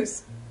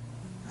 Poos.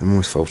 I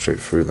almost fell straight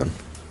through then.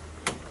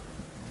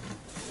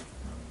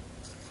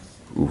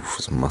 Oof,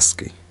 it's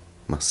musky.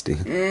 Musty.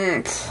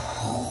 Yeah,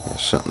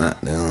 shut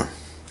that down.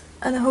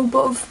 And a whole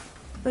bottle of,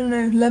 I don't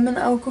know, lemon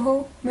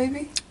alcohol,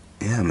 maybe?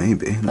 Yeah,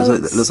 maybe. It Oh,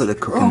 looks like they're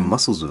cooking strong.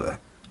 mussels with it.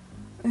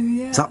 Oh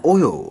yeah. Is that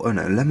oil? Oh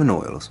no, lemon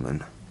oil or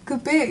something.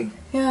 Could be.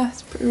 Yeah,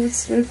 it's pretty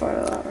solidified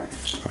like that,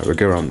 right? Alright, we'll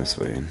go around this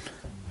way. And...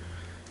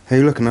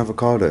 Hey, look, an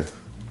avocado.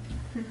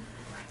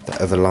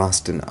 The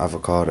everlasting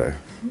avocado.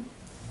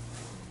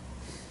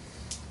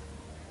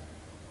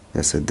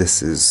 Yeah, so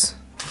this is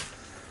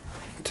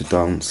to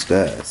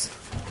downstairs.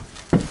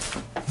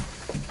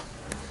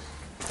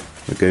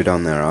 We'll go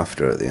down there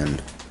after at the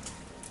end.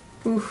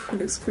 Oof, it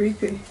looks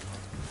creepy.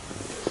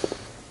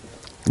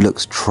 It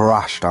looks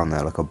trash down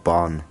there, like a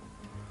barn.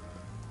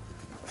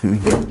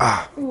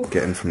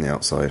 Get in from the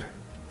outside.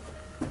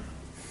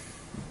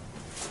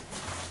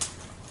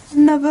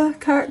 Another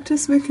character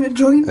smoking a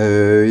joint.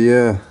 Oh,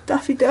 yeah.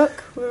 Daffy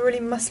Duck with a really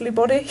muscly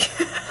body.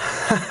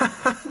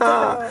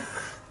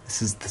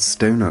 This is the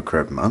stoner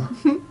crib, man.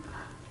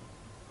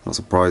 Not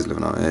surprised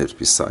living out here, just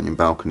be sat on your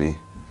balcony,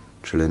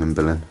 chilling and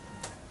billing.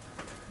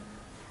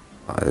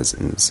 That is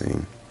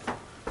insane.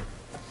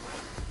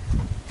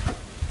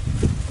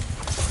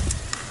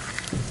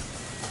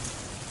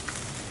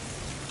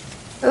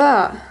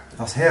 that.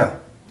 That's here.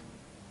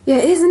 Yeah,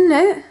 it is, isn't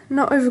it?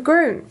 Not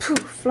overgrown. Poof,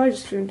 fly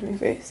just flew into my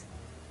face.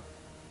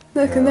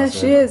 Look, Yeah, and there that's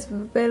she it. is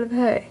with a bale of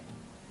hay.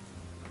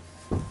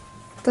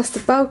 That's the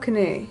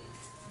balcony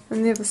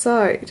on the other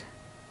side.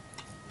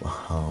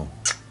 Wow.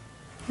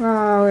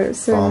 Wow, it was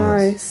so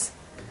Farmers. nice.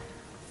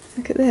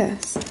 Look at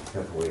this.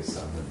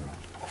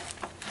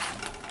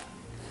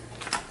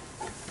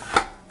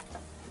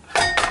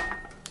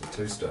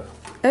 Toaster.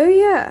 Oh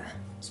yeah.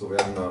 That's what we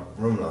had in our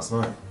room last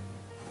night.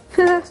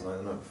 Last night,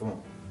 the night before.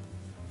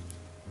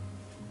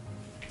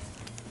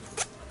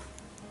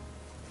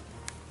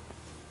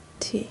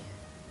 Tea.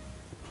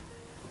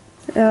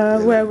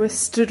 Where we're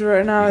stood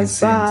right now You can is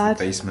see into bad.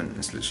 the basement.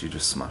 It's literally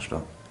just smashed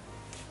up.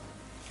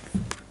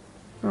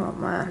 Oh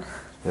man.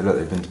 Yeah, look,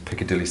 they've been to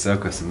Piccadilly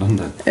Circus in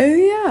London. Oh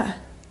yeah.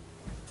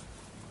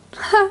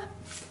 Ha!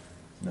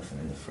 Nothing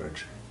in the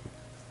fridge.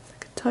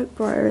 Like a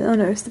typewriter. Oh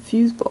no, it's the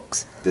fuse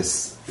box.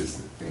 This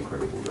is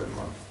incredible, though,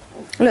 man.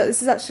 Look,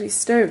 this is actually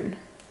stone.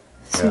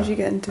 As soon as you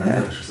get into and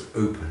then it. it's just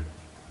open.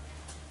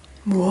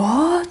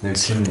 What? No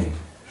chimney.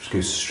 Just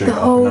goes straight The up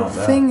and whole out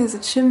there. thing is a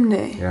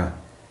chimney. Yeah.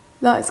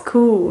 That is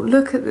cool.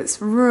 Look at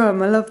this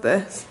room. I love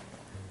this.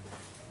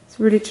 It's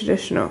really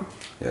traditional.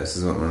 Yeah, this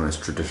is one of the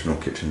most traditional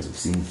kitchens I've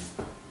seen.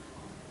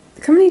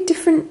 Look how many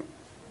different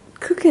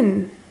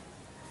cooking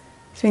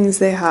things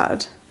they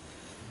had.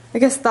 I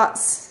guess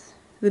that's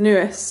the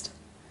newest.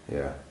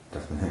 Yeah,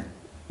 definitely.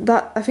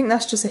 That I think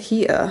that's just a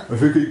heater. I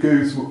think it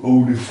goes from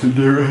oldest to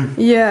newest.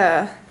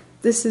 Yeah,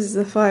 this is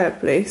the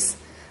fireplace.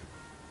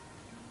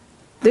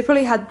 They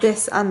probably had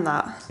this and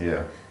that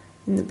Yeah.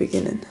 in the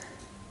beginning.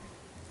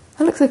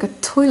 That looks like a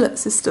toilet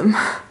system.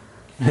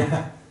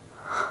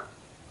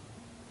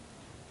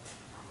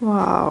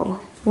 Wow,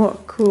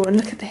 what cool. And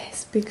look at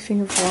this big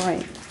thing of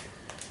wine.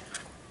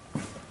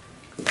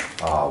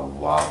 Oh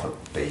wow, the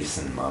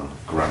basin, man.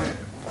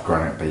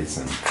 Granite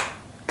basin.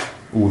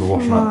 All the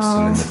washing up's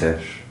still in the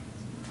dish.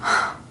 Look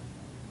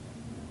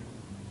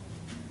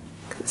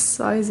at the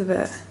size of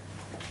it.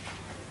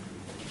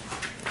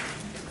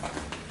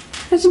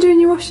 Imagine doing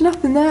your washing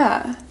up in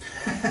there.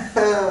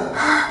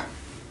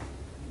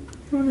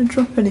 You don't want to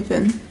drop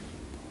anything. Look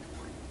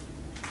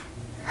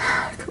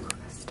at all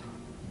this stuff.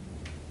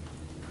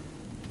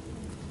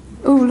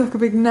 Oh, look, a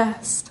big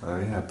nest. Oh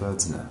yeah,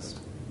 bird's nest.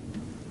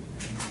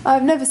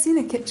 I've never seen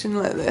a kitchen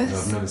like No,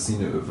 this. I've never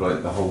seen it with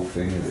like the whole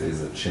thing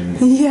is a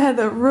chimney. Yeah,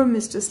 the room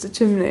is just a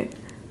chimney.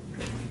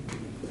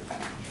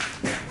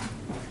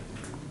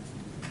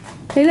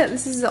 Hey look,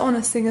 this is on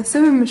a Singer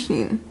sewing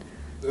machine.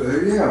 Oh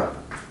yeah.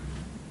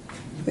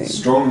 Thing.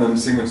 Strong them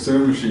Singer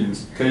sewing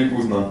machines.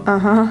 Cables, man.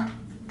 Uh-huh.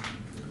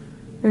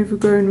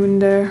 Overgrown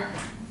window.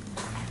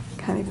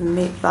 Can't even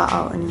make that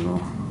out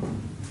anymore.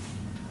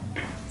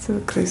 Let's have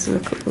a closer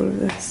look at all of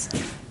this.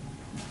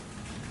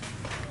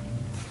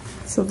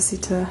 It's obviously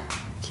to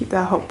keep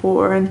their hot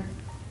water in.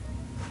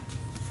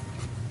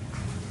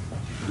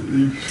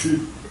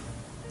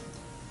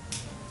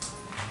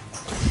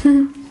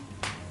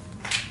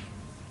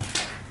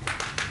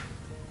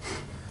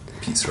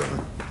 Pizza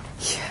oven.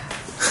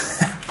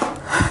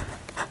 Yeah.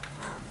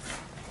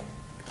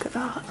 Look at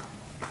that.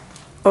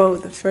 Oh,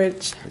 the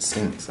fridge. It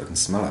stinks, I can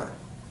smell it.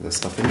 There's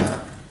stuff in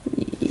there.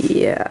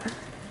 Yeah.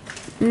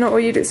 Not what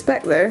you'd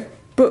expect though.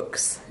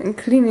 Books and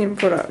cleaning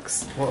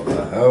products. What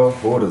the hell?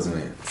 Hoarders,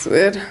 mate. It's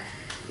weird.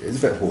 It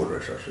is a bit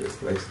hoarderish actually, this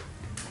place.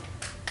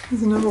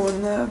 There's another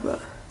one there,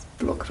 but it's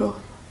blocked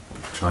off.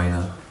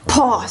 China.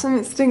 Pah!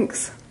 Something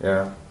stinks.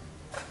 Yeah.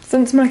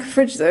 Doesn't smell like a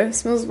fridge though. It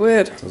smells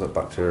weird. Smells like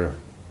bacteria.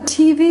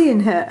 TV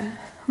in here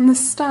on the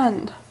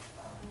stand.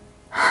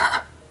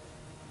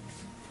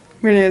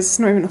 Really is. It's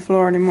not even a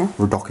floor anymore.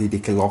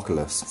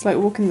 Rodoccidicaloculus. It's like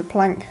walking the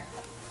plank.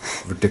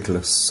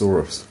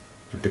 Ridiculosaurus.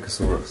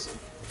 Ridiculosaurus.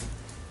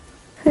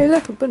 Hey,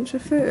 look, a bunch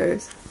of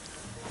photos.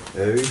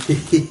 Oh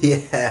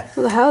yeah.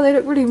 What the hell? They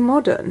look really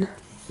modern.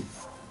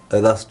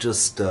 That's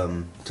just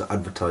to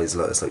advertise,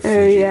 like it's like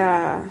Oh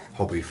yeah.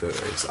 hobby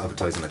photos,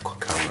 advertising a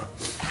camera.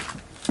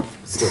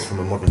 Still from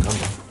a modern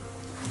camera.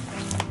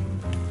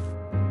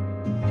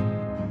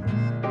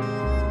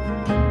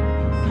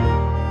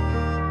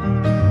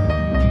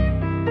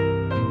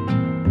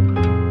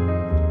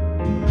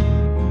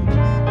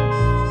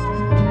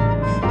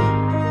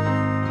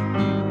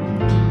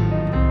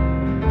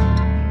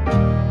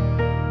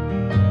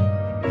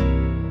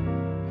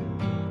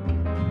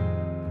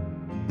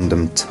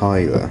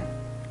 Tyler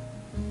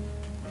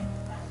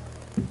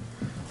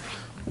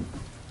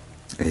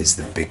is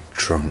the big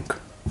trunk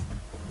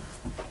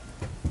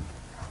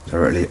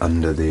directly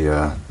under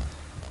the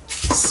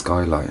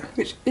skylight.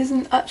 Which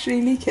isn't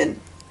actually leaking.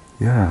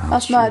 Yeah,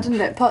 That's mad, isn't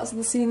it? Parts of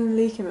the ceiling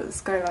leaking, but the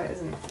skylight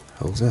isn't.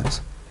 How's this?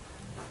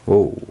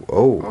 Whoa,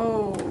 oh,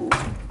 Oh.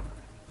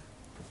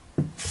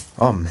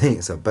 oh, mate,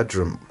 it's a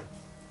bedroom.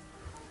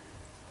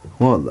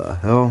 What the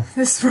hell?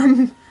 This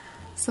room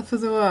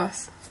suffers the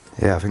worst.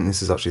 Yeah, I think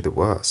this is actually the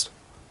worst.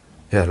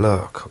 Yeah,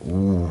 look.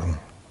 Ooh.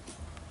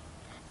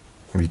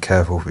 Be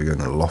careful if we go in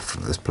the loft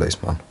of this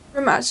place, man. The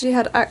room actually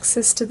had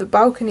access to the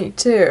balcony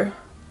too.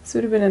 This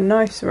would have been a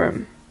nice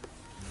room.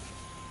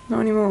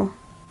 Not anymore.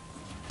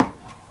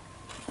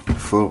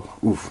 full.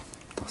 Oof,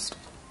 dust.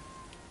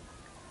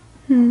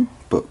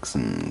 Books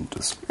and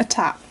just A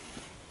tap.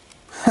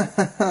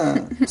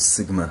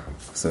 Sigma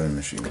sewing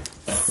machine.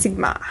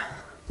 Sigma.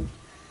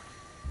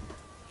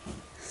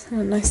 It's a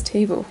nice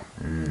table.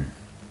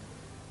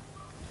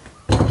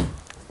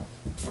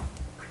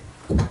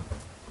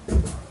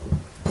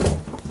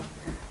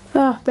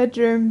 Ah,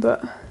 bedroom,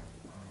 but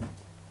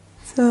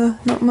so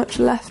not much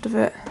left of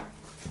it.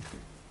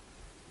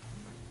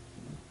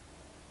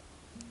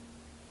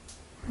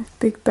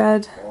 Big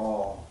bed.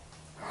 Oh,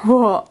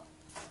 What?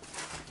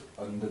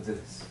 under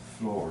this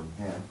floor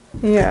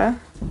in here. Yeah.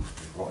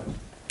 Right.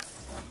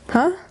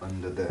 Huh?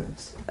 Under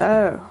this.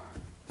 Oh.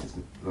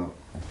 Look.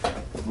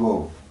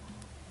 Whoa.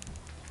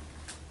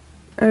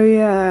 Oh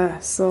yeah,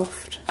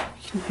 soft.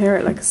 You can hear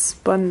it like a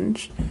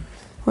sponge.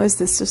 What is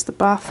this? Just the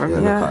bathroom?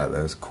 Yeah, Yeah. look at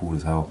it, it's cool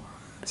as hell.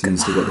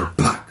 Seems to got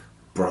the black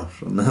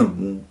brush on that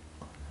wall.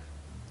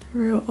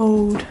 Real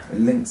old. It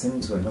links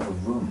into another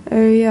room.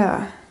 Oh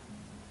yeah.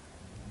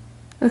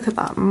 Look at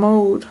that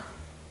mould.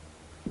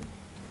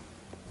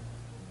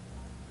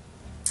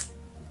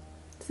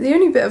 It's the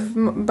only bit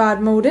of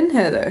bad mould in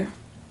here though.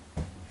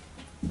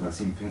 I've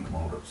seen pink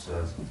mould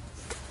upstairs.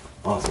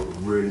 Oh, it's got a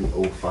really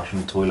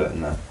old-fashioned toilet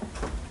in there.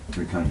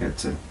 We can't get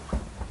to.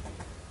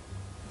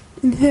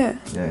 In here?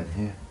 Yeah, in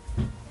here.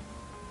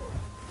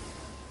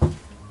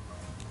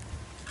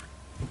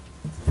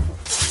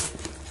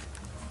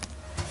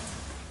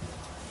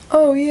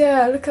 Oh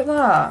yeah, look at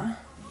that.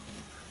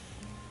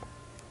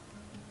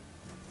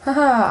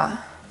 Haha.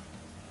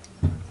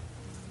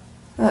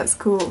 That's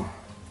cool.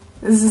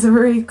 This is a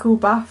really cool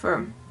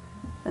bathroom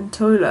and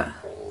toilet.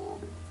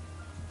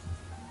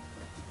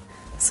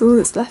 So all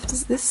that's left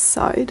is this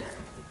side.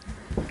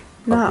 Up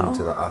Now.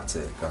 into the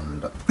attic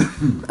and...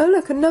 Oh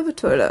look, another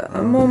toilet,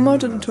 a more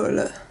modern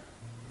toilet,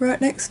 right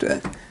next to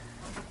it.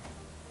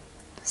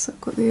 So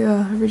I've got the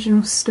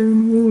original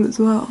stone wall as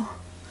well.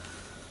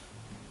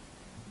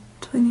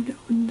 Tiny little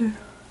window.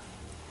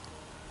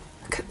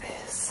 Look at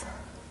this.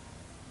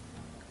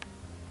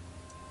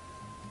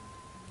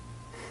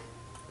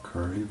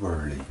 Curly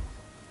whirly.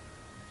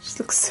 Just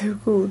looks so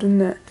cool,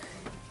 doesn't it?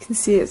 You can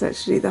see it's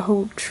actually, the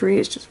whole tree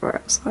is just right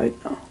outside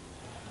now.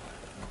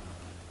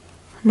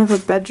 Another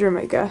bedroom,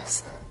 I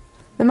guess.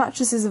 The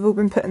mattresses have all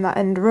been put in that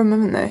end room,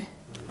 haven't they?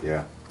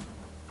 Yeah.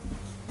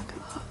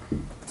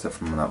 Except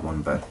from that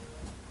one bed.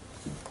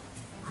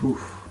 Whew.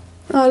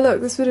 Oh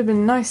look, this would have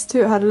been nice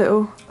too. It had a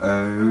little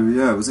Oh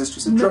yeah, was this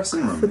just a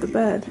dressing room for the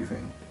bed. do you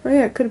think? Oh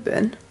yeah, it could have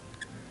been.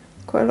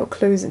 Quite a lot of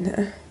clothes in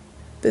here.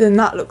 But then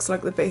that looks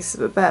like the base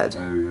of a bed.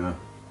 Oh yeah.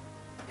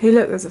 Hey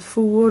look, there's a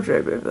full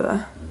wardrobe over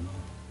there.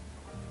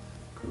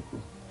 Cool,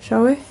 cool.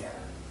 Shall we?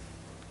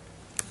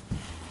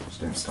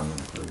 Just don't stand on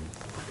the clothes.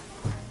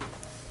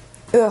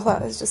 Ugh,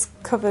 that is just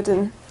covered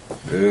in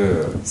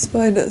Yeah.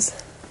 spiders.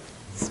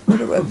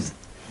 Spider webs.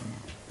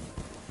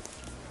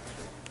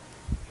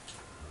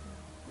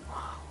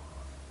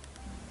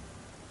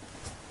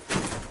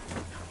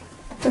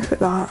 Look at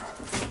that.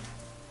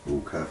 Oh,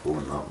 careful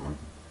on that one.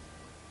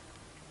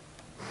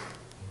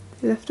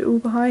 They left it all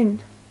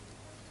behind.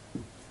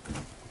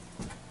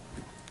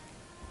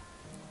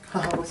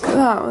 What's Look at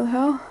that, what the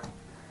hell?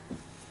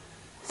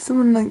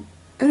 Someone like,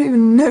 I don't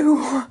even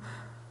know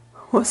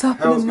what's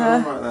happening there.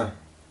 Right there?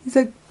 He's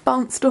like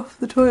bounced off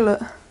the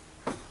toilet.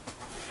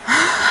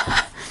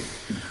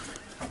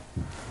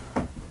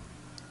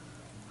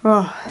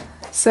 Oh,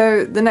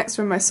 so the next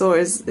room I saw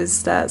is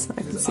stairs.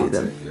 I can see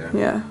them.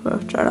 Yeah, we'll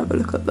try and have a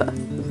look up there.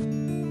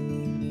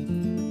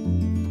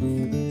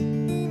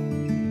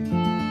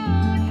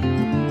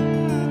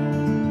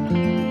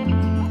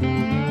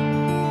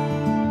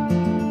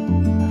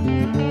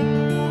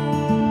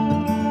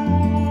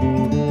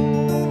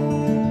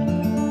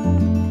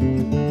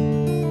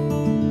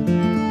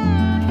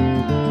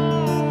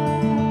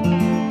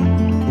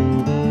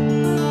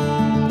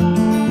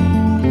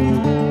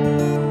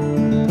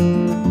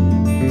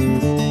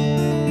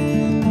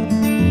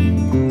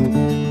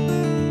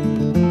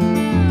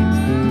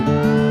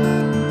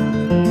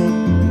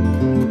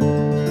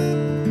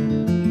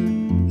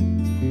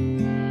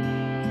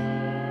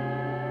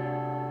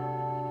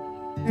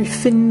 Very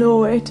thin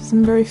doorway to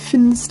some very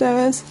thin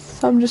stairs.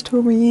 Sam just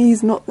told me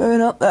he's not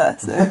going up there,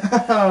 so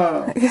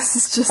I guess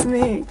it's just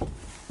me.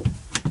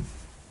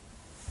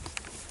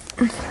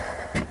 Don't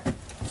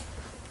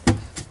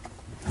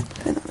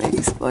have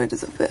any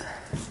spiders up it.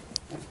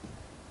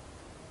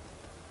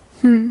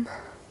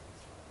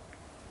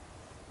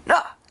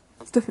 Ah!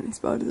 There's definitely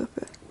spiders up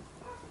it.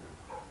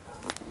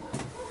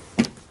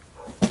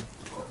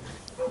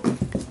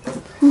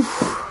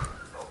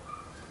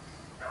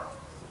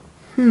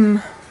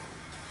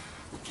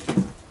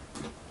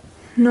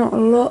 Not a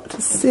lot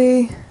to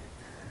see. Are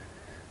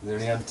there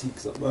any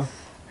antiques up there?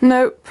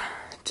 Nope,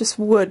 just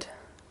wood.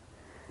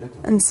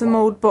 And some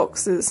old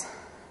boxes.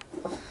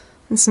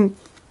 And some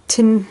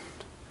tin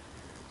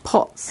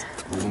pots.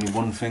 There's only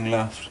one thing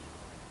left.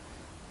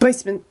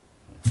 Basement.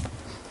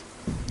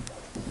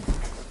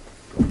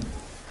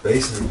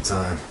 Basement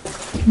time.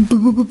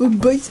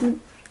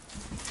 Basement.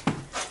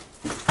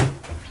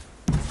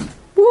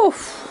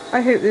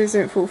 I hope those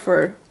don't fall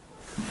through.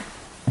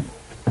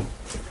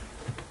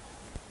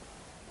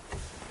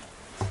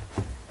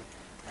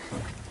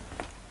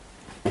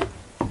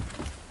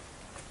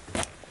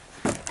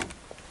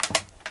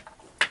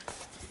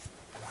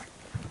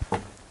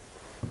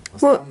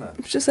 Well,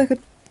 it's just like a...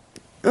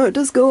 Oh, it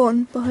does go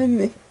on behind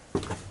me.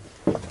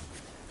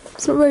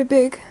 It's not very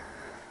big.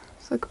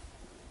 It's like a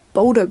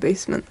boulder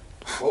basement.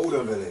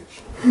 Boulder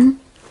village.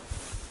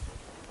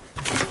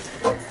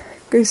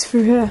 Goes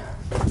through here.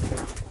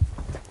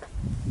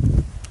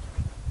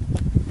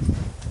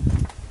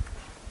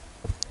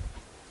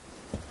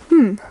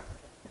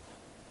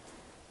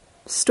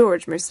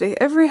 Storage mostly.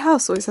 Every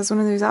house always has one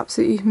of those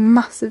absolutely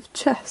massive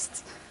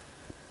chests.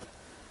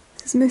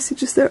 It's mostly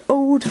just their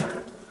old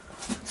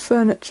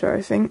furniture,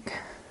 I think.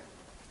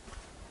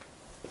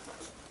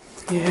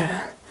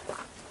 Yeah.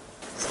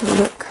 Let's have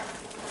a look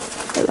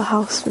at the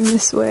house from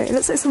this way. It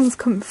looks like someone's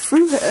come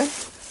through here.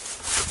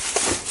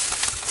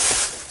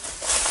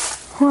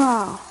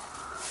 Wow.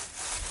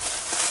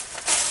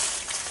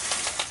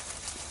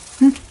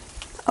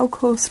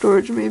 Alcohol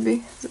storage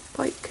maybe. There's a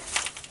bike.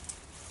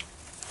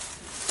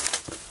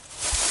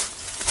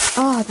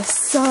 Ah, the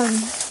sun.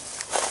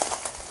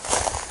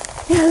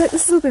 Yeah, look,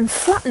 this has all been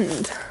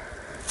flattened.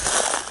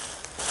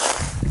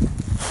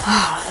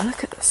 Wow,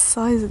 look at the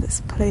size of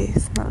this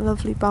place and that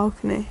lovely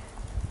balcony.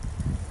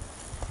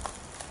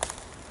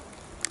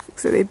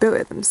 Looks like they built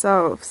it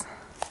themselves.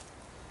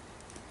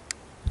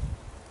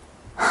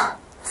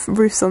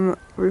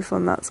 Roof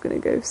on that's gonna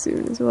go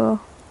soon as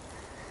well.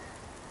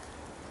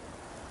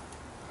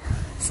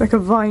 It's like a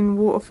vine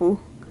waterfall.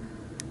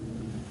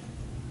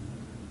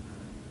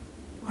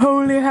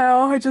 Holy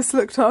hell, I just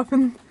looked up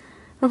and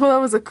I thought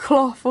that was a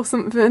cloth or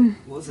something.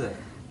 Was it?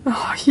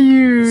 Oh,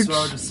 huge.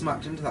 I just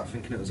smacked into that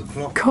thinking it was a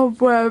cloth.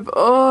 Cobweb.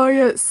 Oh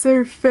yeah, it's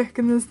so thick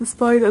and there's the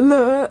spider.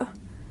 Look.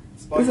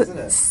 Spider, isn't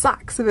it?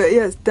 Sacks of it.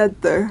 Yeah, it's dead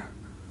though.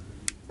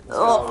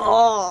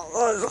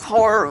 Oh, that's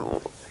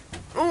horrible.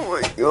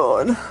 Oh my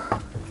god.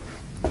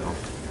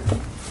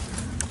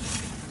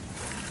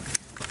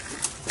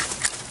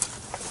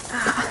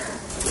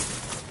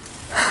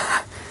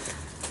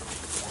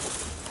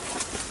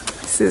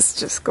 This has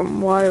just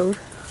gone wild.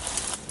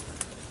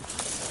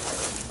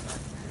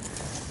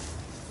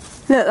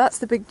 Look, that's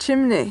the big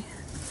chimney.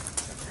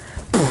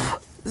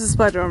 There's a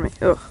spider on me.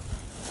 Ugh.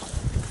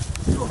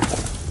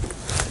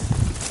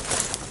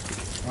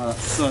 Oh,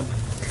 that's sun.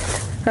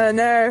 I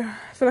know.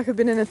 I feel like I've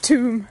been in a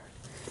tomb.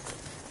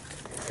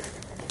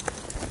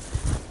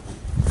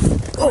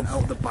 Oh,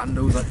 out the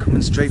bandos like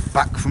coming straight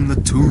back from the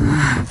tomb.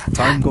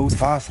 Time goes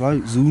fast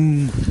like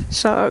zoom.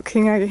 Shout out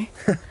King Aggie.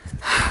 Look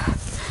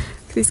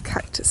at these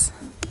cactus.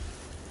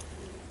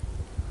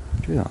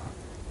 Do that.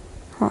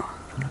 What?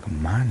 I'm like a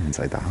man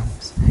inside the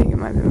house. I think it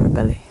might be my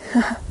belly.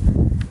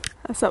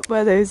 That's up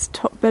where those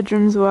top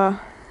bedrooms were,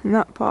 in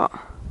that part.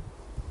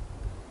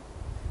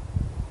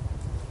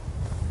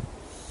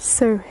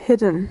 So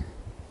hidden.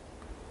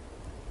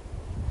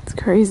 It's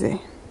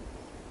crazy.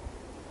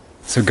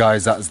 So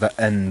guys, that's the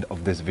end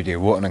of this video.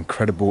 What an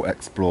incredible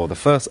explore. The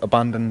first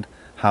abandoned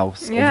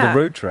house of the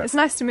road trip. It's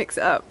nice to mix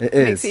it up. It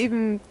makes is. it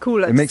even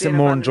cooler. It makes it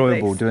more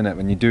enjoyable doing it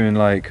when you're doing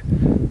like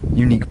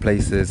unique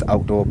places,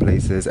 outdoor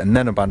places, and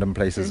then abandoned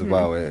places as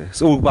well.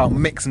 It's all about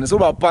mixing, it's all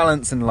about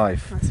balance in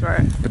life. That's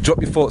right. But drop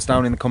your thoughts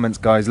down in the comments,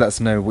 guys. Let us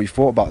know what you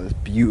thought about this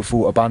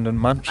beautiful abandoned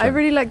mansion. I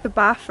really like the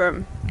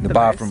bathroom. The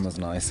bathroom was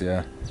nice,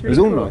 yeah. It's It was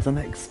really all cool. nice on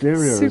the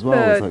exterior Super as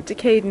well. It's like,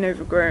 decayed and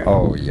overgrown.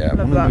 oh yeah, Love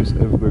one that. of the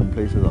most overgrown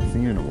places I've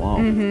seen in a while.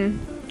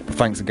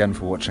 Thanks again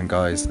for watching,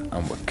 guys,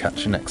 and we'll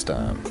catch you next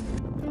time.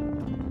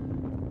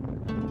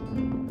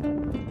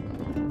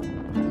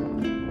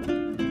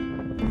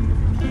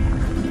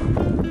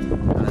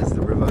 There's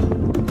the river.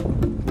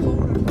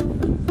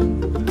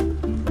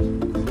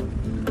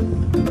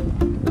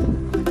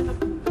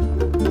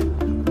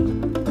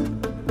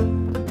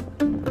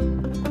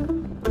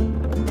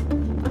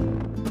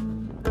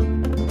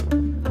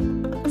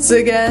 So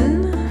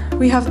again,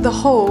 we have the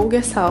whole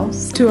guest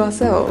house to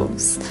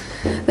ourselves.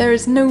 There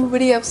is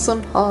nobody else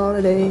on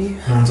holiday.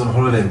 No one's on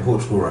holiday in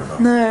Portugal right now.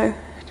 No.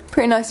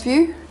 Pretty nice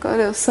view. Got a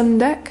little sun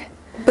deck.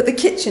 But the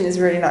kitchen is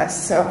really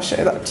nice, so I'll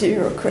show that to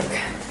you real quick.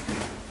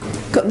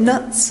 Got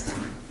nuts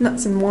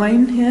and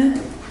wine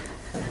here.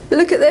 But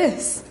look at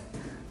this.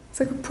 It's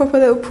like a proper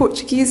little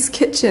Portuguese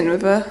kitchen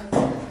with a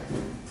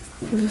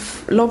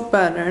log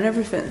burner and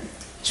everything.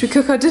 Should we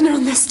cook our dinner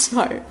on this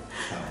tonight?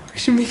 We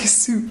should make a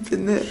soup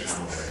in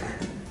this.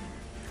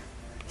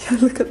 Yeah,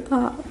 look at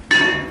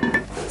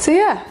that. So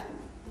yeah,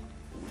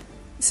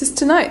 this is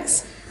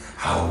tonight's.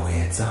 How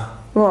weird's that?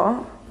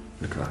 What?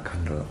 Look at that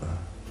candle up there.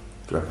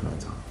 Do you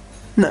recognise that?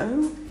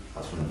 No.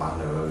 That's from the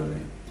band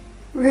early.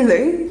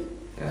 Really?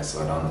 Yeah,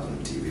 so I down on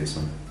the TV or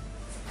something.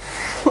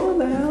 What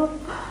the hell?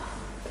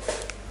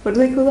 What do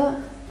they call that?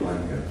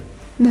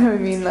 No, I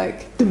mean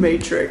like The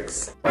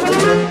Matrix.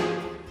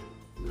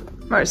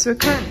 Right, so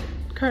we're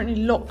currently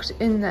locked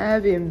in the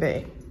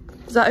Airbnb.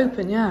 Is that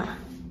open? Yeah.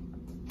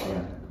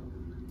 Yeah.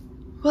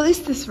 What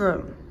is this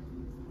room?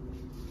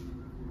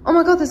 Oh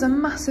my god, there's a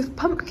massive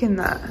pumpkin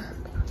there.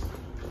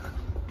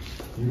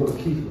 You've got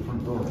the key for the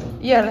front door, yeah?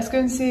 Yeah, let's go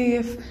and see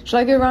if... Shall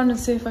I go around and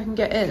see if I can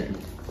get in?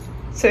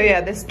 So yeah,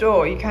 this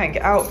door, you can't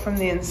get out from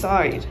the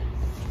inside.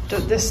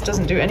 This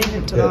doesn't do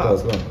anything to that. Yeah, it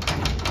does, well.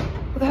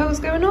 What the hell's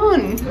going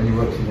on? And you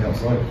work from the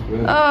outside.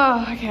 Really?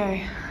 Oh,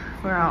 okay.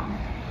 We're out.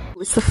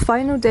 It's the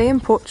final day in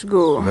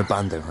Portugal. I'm a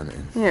bando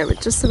hunting. Yeah, we're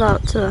just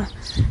about to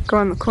go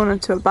around the corner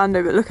to a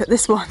bando, but look at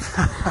this one.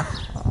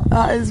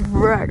 That is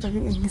wrecked. I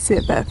think you can see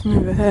it better from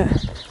over here.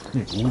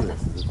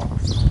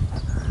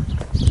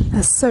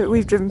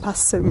 We've driven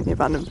past so many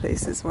abandoned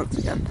places once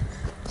again.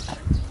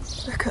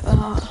 Look at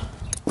that.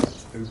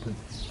 It's open.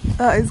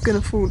 That is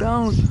gonna fall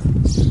down. I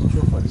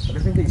don't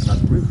think it's on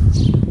the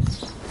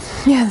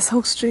roof. Yeah, this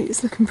whole street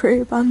is looking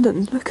pretty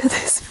abandoned. Look at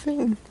this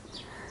thing.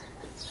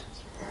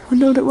 I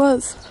wonder what it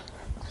was.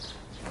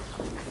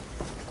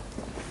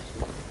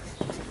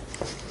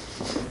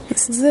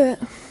 This is it.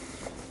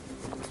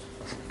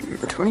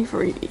 Number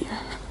 23.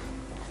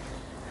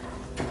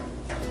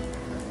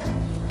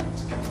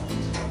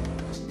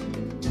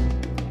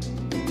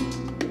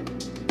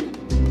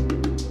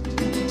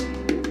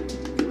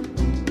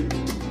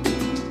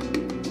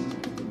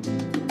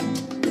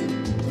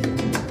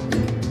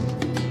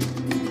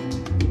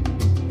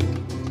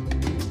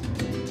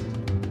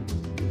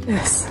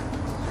 Yes.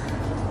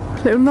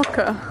 Little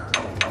knocker.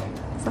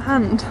 It's a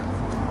hand.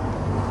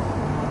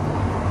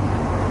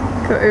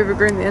 Look how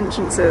overgrown the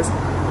entrance is.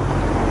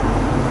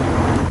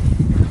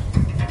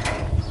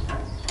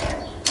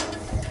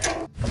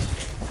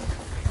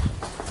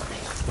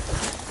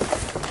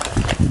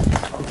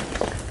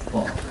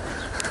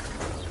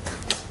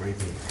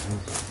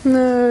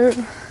 No.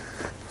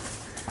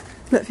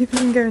 But people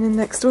have been going in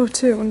next door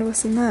too. I wonder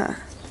what's in there.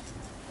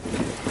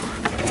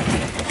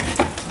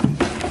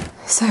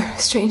 So,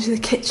 straight into the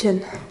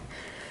kitchen.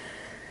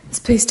 This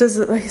place does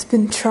look like it's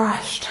been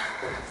trashed.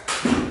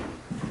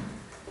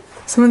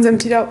 Someone's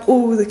emptied out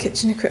all the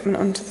kitchen equipment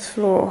onto the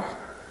floor.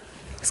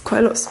 There's quite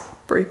a lot of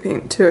spray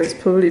paint too. It's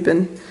probably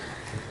been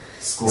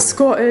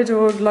squatted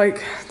or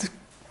like the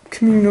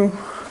communal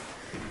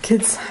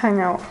kids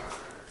hangout.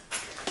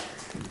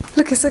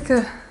 Look, it's like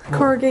a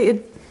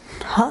corrugated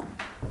hut.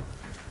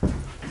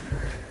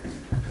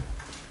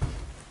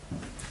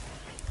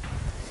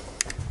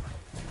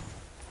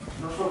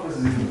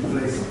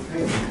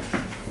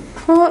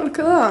 Oh, look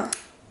at that.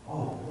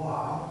 Oh,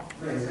 wow.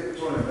 Mate, it's like a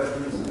toilet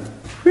bedroom, isn't it?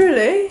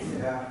 Really?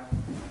 Yeah.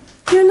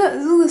 Yeah, look,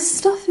 all the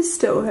stuff is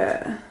still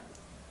here.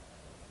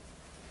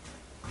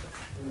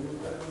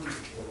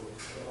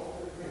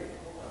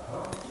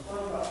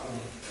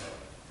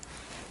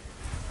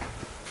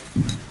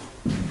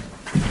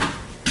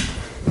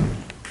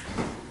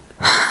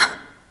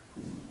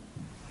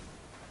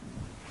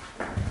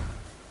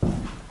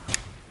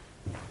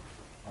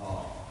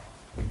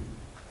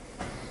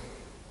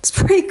 It's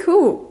pretty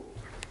cool.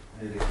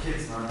 Hey, the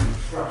kids now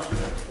crushed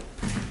it.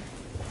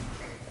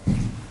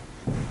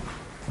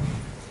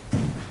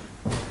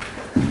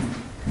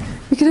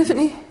 We could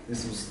definitely...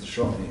 This was the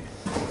shop here.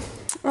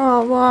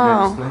 Oh,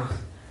 wow.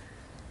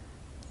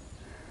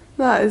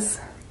 That is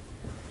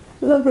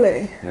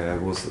lovely. Yeah,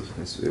 it was.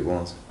 It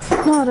was.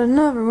 Not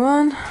another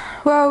one.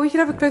 Well, we could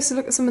have a closer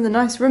look at some of the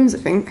nice rooms, I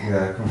think.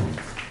 Yeah, come on.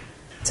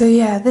 So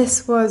yeah,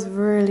 this was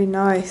really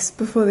nice.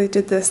 Before they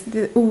did this,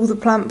 all the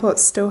plant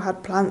pots still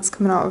had plants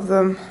coming out of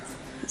them.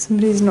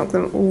 Somebody's knocked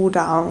them all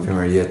down. I think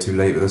we're a year too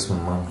late with this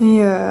one, man.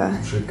 Yeah.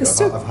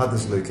 I've had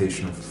this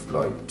location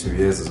for like 2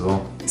 years as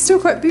well. It's still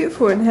quite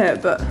beautiful in here,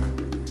 but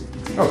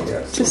oh yeah,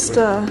 it's just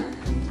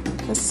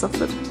it's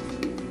suffered.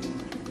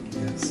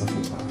 Yeah, it's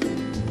suffered bad.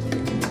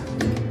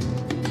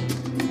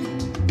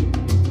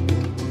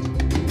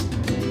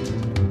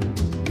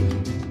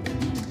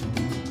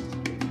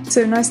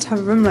 So nice to have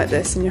a room like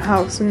this in your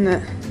house, isn't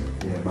it?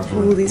 Yeah, imagine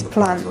all these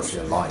plants.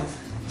 Actually alive.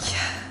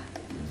 Yeah.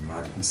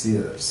 I can see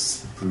that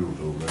it's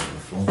improved all over the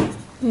floor.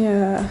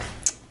 Yeah.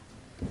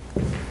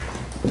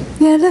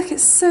 Yeah, look,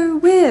 it's so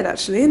weird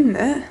actually, isn't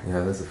it? Yeah,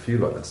 there's a few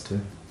like this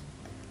too.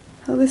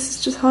 Oh, this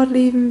has just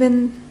hardly even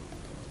been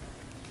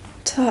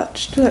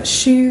touched. Look,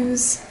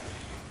 shoes,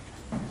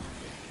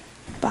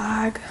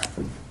 bag.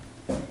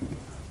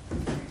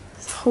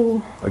 This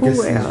whole I guess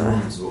hallway these out there.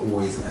 rooms were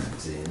always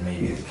empty, and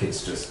maybe the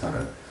kids just kind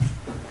of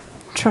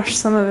Trash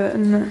some of it,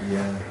 isn't it?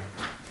 yeah,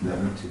 they're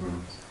empty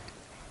rooms.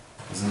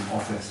 There's an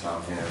office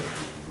down here. Which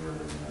is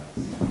really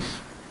nice.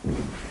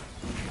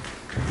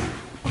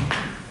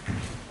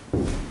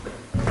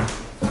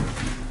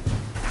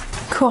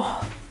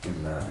 God,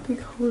 In there.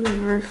 big hole in the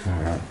roof.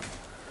 Alright.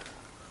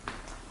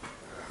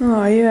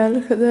 Oh yeah,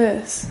 look at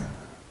this.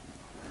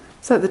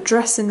 It's like the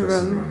dressing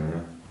room.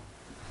 Yeah.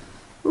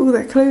 Oh,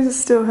 their clothes are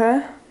still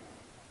here.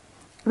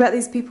 I bet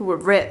these people were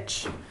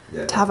rich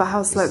Yeah. to have a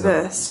house like It's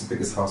this. the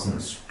biggest house on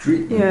the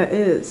street. Yeah, it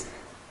is.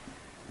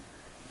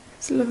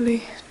 It's a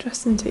lovely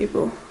dressing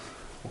table.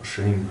 What a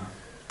shame.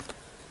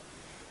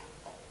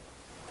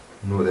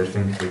 I wonder what they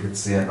think if they could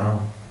see it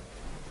now.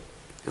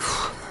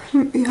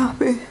 Wouldn't be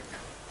happy.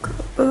 Got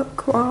a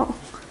book, wow.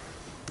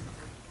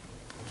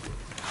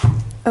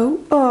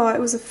 Oh, it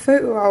was a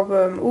photo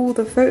album. All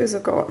the photos are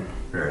gone.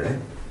 Really?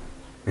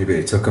 Maybe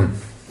they took them.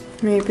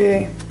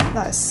 Maybe.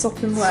 That is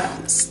sopping wet.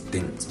 It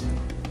stinks.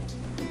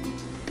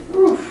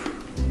 Oof.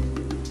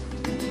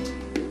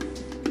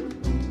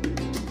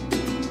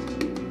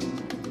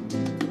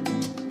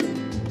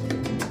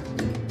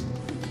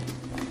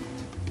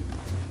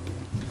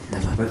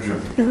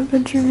 Bedroom. Another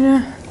bedroom,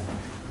 yeah.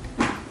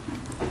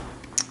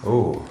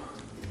 Oh.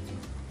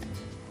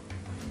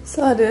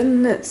 Sad,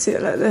 isn't it, to see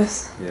it like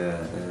this?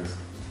 Yeah, it is.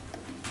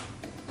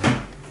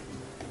 I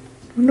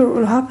wonder what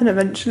will happen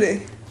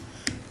eventually.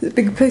 Is it a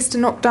big place to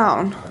knock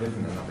down? I don't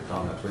think they'll knock it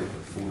down. Let's wait for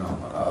the fall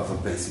down like that other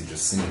place you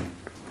just seen.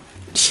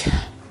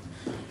 Yeah.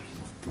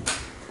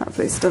 That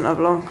place doesn't have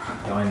long.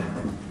 Dining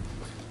room.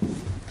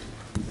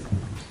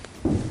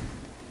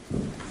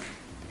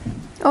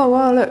 Oh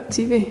wow, look,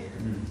 TV.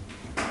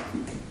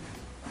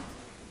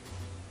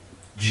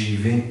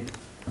 GV.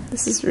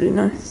 This is really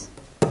nice.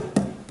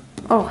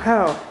 Oh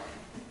hell.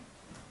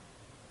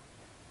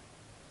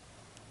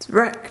 It's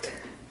wrecked.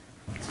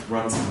 It's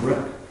ransom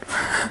wreck.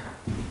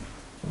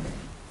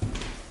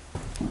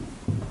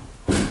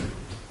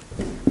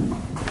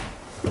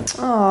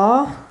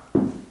 Aww.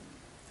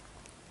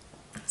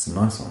 It's a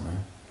nice one,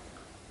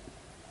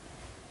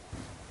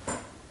 though.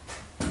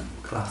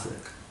 Classic.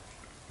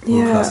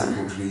 Yeah. Classic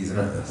Portuguese, isn't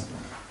it? This.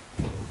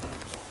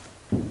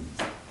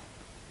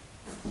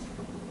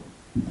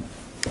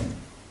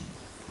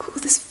 Look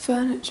at this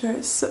furniture,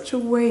 it's such a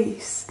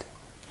waste.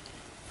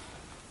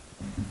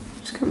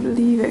 Just can't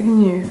believe it,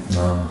 can you?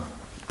 No.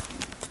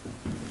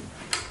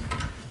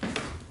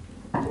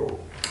 Oh,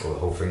 the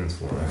whole thing's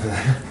falling over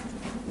there.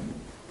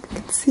 I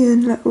can see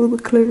in like all the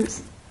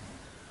clothes.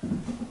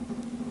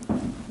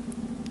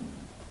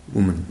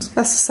 Woman. That's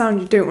the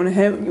sound you don't want to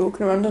hear when you're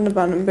walking around an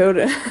abandoned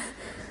building.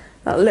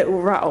 That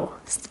little rattle.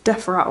 It's the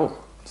death rattle.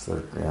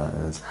 So, yeah, it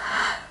is.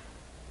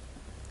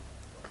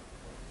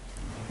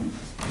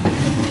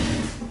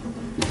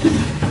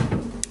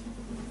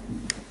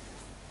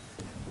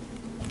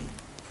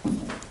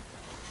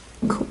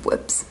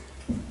 Cobwebs.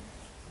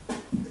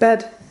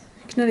 Bed.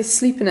 You can only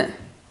sleep in it.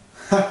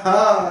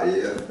 Haha,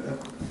 yeah.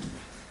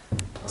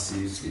 I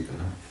see you sleeping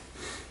now.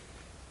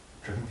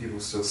 Do you reckon people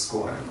still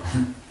squatting?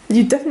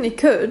 You definitely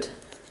could.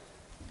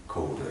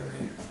 Cold,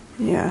 only.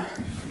 Yeah.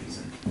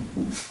 Freezing.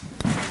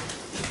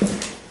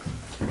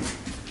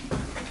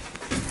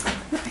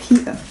 That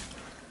heater.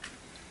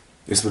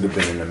 This would have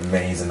been an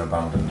amazing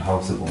abandoned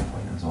house at one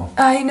point as well.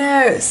 I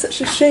know, it's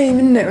such a shame,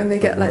 isn't it, when they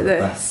get like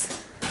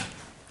this.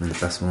 One of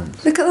the best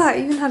ones. Look at that,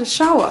 it even had a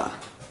shower.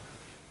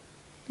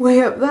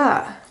 Way up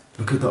there.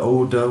 Look at the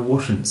old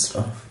washing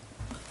stuff.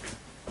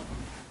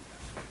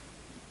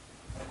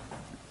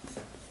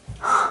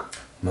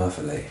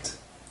 Merrell.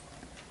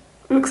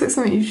 It looks like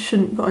something you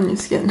shouldn't put on your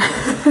skin.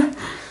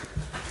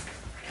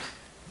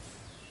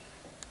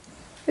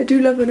 I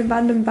do love an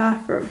abandoned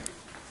bathroom.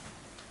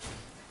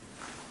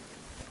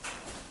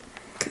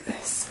 Look at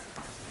this.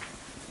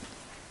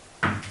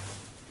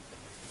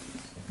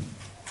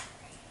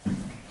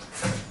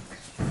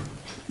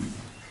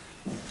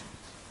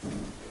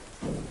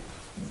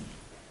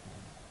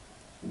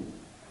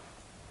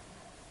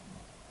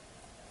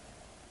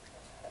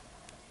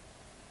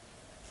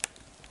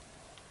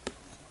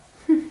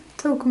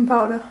 Talcum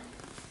powder.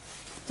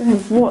 I don't know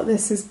what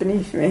this is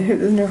beneath me. I hope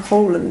there's no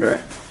hole under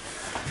it.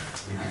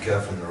 You be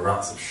careful, the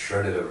rats have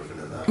shredded everything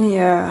in there.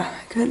 Yeah,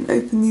 I couldn't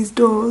open these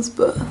doors,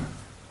 but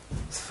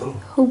It's full. a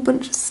whole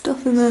bunch of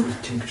stuff in there.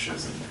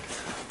 Tinctures in there.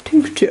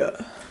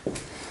 Tincture.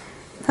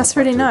 That's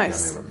really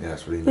nice. Yeah,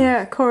 it's really nice.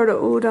 Yeah, corridor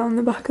all down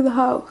the back of the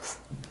house.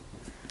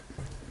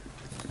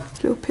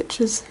 Little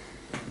pictures.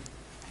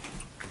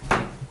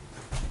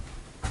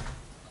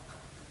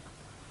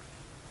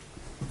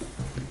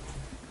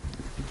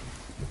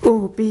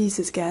 Oh, bees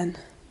again.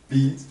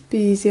 Bees.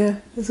 Bees, yeah.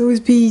 There's always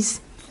bees.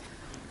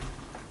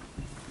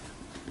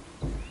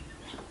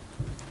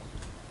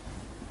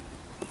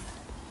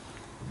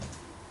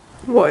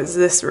 What is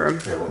this room?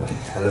 Yeah, what the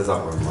hell is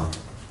that room, man?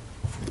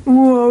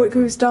 Whoa, it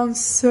goes down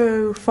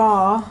so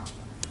far.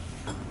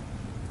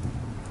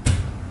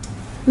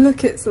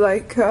 Look, it's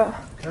like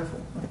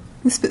Careful.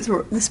 this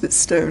bit's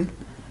stone.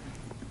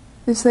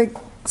 It's like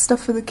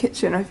stuff for the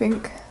kitchen, I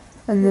think,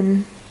 and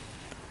then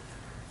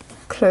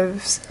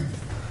clothes.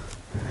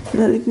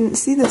 No, I didn't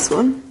see this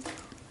one.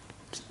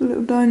 Just a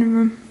little dining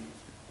room.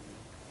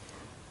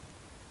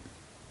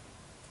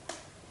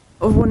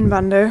 Of one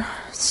bando,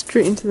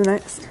 straight into the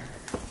next.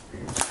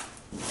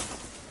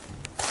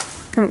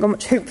 Haven't got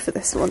much hope for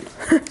this one.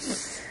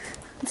 Let's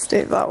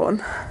stay with that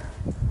one.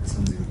 This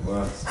one's even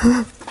worse.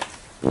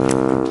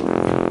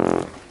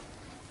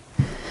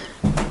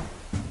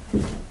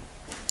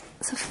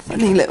 It's a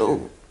funny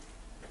little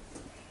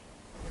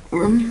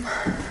room.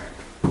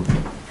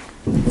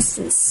 This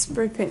is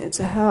spray painted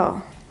to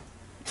hell.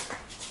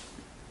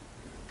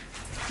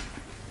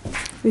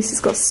 At least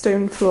it's got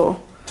stone floor.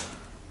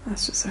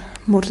 That's just a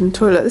modern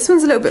toilet. This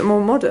one's a little bit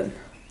more modern.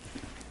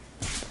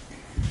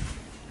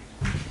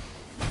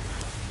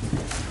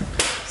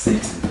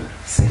 Satan.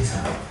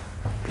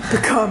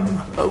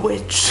 Become a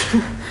witch.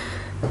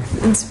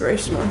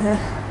 Inspiration on here.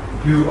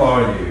 Who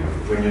are you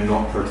when you're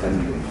not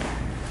pretending?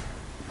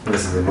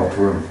 This is a locked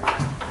room.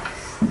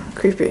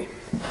 Creepy.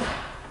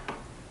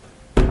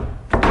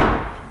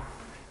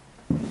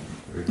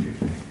 Very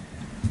creepy.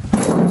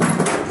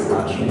 It's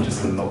actually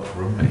just a locked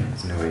room, mate.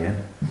 There's no way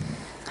in.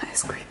 That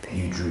is creepy.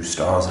 You drew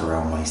stars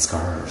around my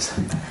scars.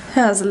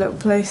 Yeah, there's a little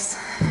place.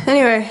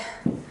 Anyway,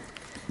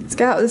 let's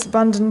get out of this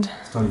abandoned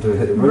Time to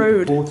hit the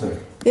road. Porto.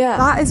 Yeah,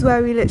 that is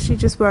where we literally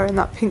just were, in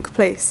that pink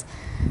place.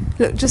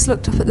 Look, just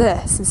looked up at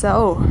this and said,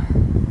 oh,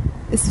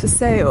 it's for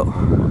sale.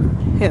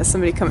 Yeah, there's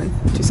somebody coming.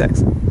 2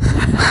 secs. Look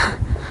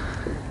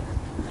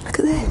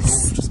at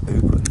this. Just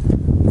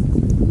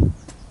open.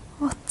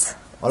 What?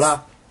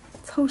 Hola.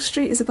 This whole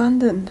street is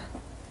abandoned.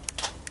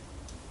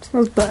 It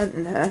smells burnt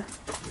in here.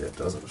 Yeah, it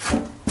does.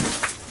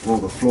 All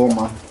the floor,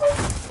 man.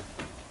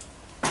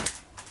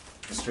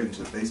 Straight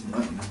into the basement,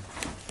 right?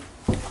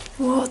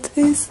 What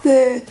is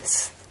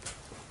this?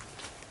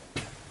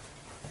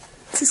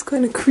 This is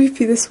kind of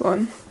creepy, this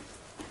one.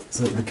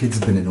 So the kids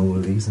have been in all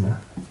of these, isn't it?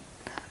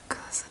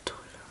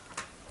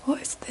 What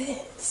is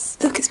this?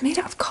 Look, it's made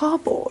out of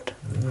cardboard.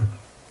 Yeah.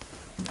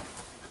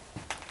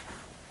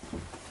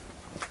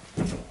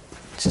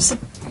 It's just a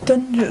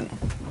dungeon.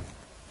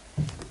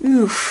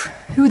 Oof.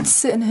 Who would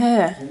sit in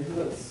here?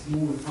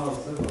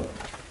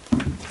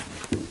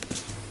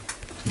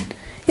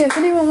 Yeah, if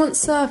anyone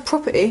wants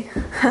property,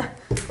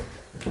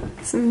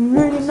 some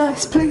really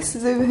nice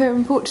places over here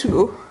in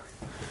Portugal.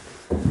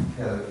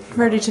 Yeah.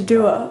 Ready to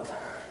do up.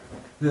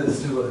 Yeah, there's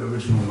still got the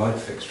original light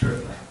fixture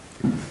in there.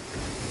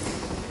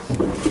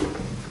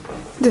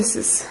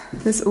 This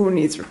all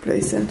needs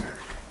replacing.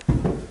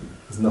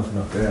 There's nothing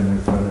up there, no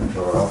furniture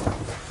or out.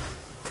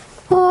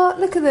 Oh,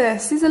 look at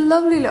this. These are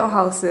lovely little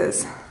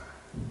houses.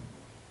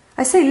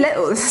 I say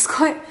little, this is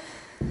quite...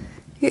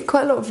 You get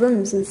quite a lot of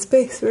rooms and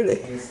space, really.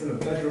 There's still a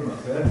bedroom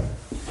up there.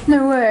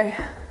 No way.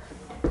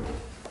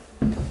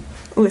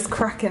 Oh, it's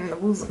cracking. The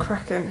walls are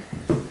cracking.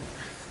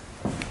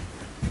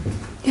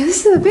 Yeah,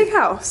 this is a big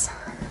house.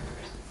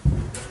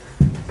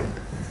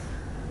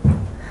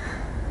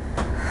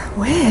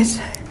 Weird.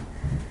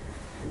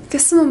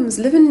 Guess someone was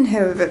living in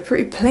here with it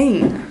pretty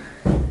plain.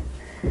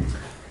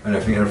 And I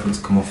think everything's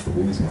come off the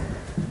walls now.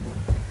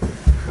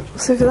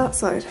 What's over that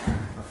side?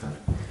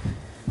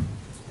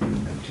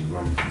 Empty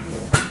room,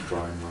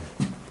 drying room.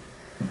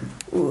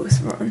 Oh, it's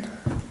rotten.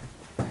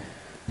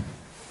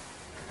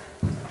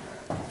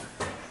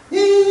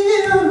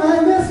 Yeah,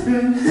 my best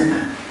friend.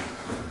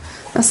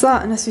 That's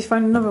that, unless we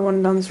find another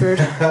one down this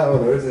road. Oh,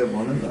 there is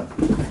one in there.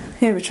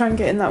 Yeah, we're trying to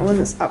get in that one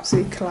that's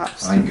absolutely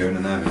collapsed. I ain't going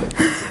in there, mate.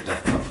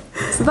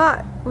 So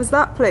that was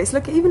that place.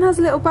 Look, it even has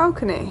a little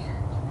balcony.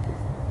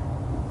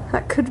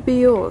 That could be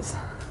yours.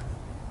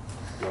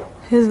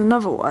 Here's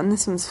another one.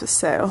 This one's for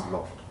sale.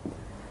 Locked.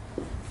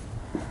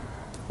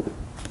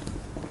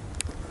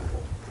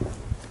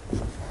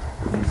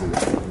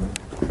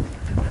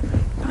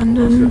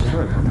 Abandoned.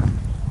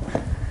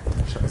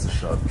 It's a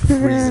shot.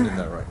 Freezing in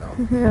there right now.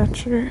 Yeah,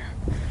 true.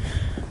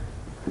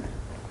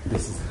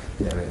 This is,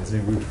 yeah, mate, there's no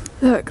roof.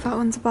 Look, that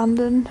one's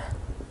abandoned.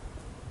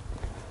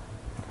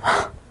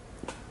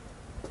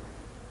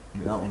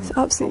 That one It's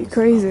absolutely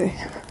crazy.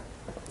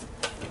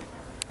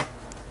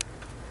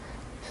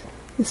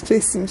 This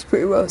place seems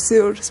pretty well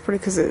sealed. It's probably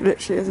because it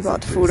literally is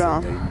about to fall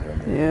down.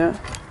 Yeah.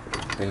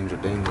 Danger,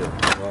 danger.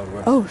 Wild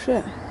West. Oh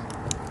shit.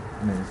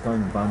 I mean, this guy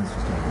in the band's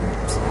just going to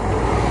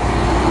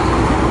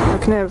I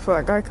can hear before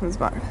that guy comes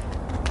back.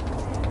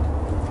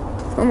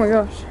 Oh my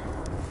gosh.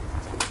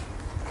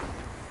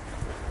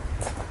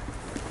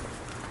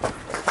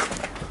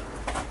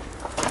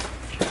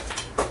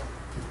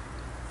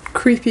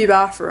 Creepy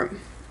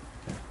bathroom.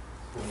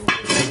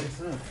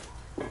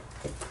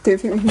 Do you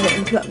think we can get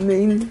into that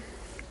main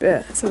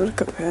bit? Let's have a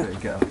look up here.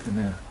 get up in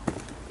there.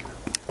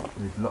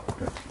 We've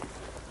locked it.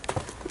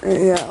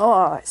 Yeah,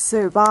 oh, it's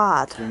so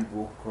bad. Don't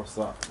walk across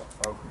that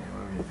balcony,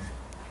 will you?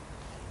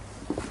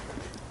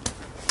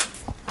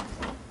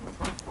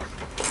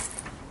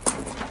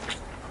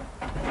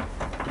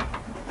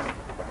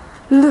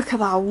 Look at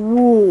that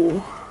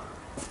wall.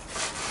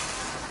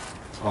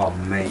 Oh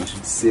mate, you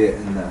should see it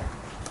in there.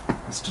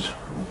 It's just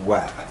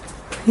wet.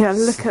 Yeah,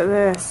 look at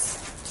this.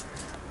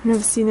 I've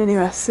never seen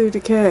anywhere so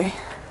decay.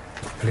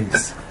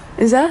 Please.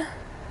 Is there?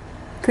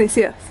 Can you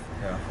see us?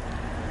 Yeah.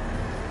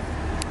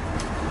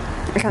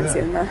 I can't see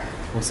in there.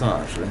 What's that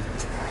actually?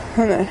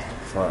 I know.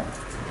 Fire.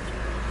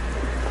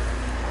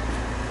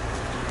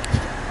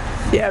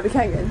 Yeah, we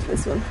can't get into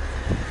this one.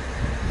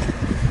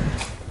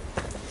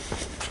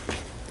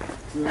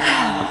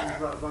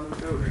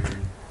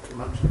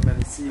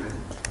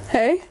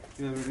 Hey?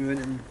 You know, we went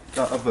in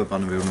that other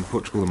abandoned building in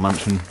Portugal, the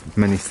mansion with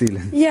many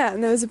ceilings. Yeah,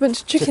 and there was a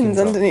bunch of chickens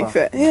up underneath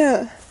front. it.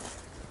 Yeah.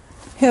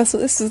 Yeah, that's what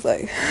this is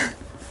like. Yeah,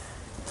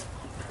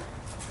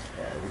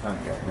 we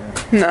can't get in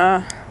there.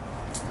 Nah.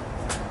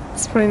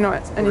 It's probably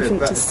not anything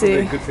to It's probably see.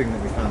 a good thing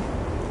that we can.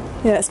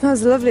 Yeah, it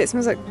smells lovely. It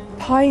smells like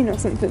pine or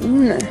something,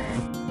 doesn't it?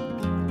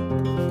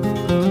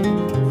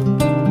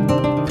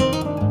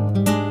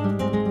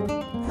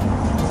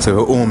 So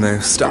we're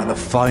almost at the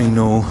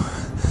final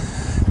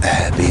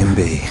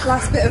Airbnb.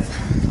 Last bit of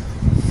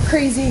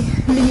crazy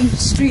mini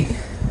street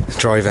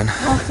Driving.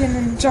 Walking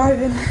and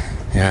driving.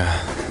 Yeah.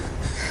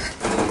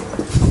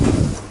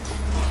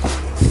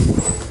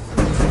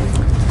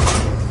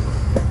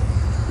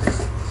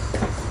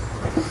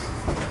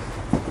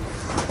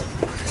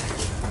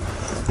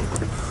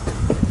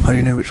 How do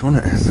you know which one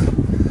it is?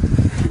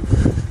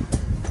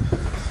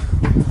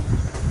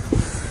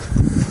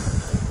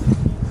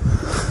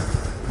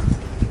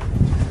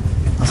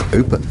 That's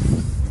open.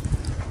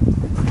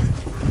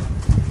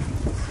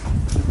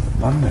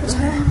 Bandos.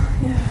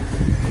 Yeah.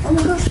 Oh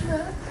my gosh.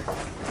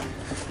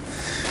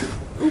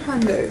 All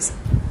pandos.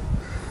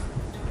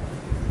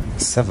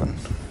 7.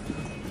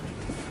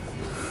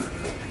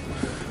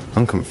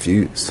 I'm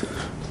confused.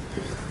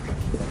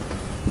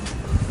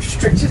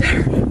 Restricted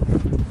area.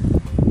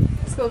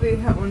 It's got to be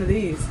one of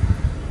these.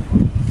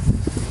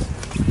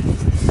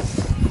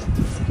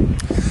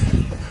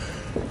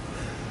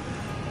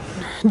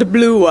 The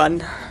blue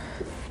one. I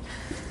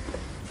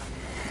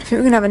think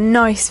we're gonna have a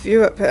nice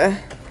view up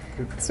here.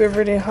 Because we're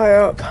really high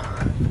up.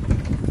 I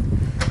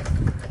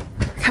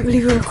can't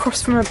believe we're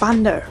across from a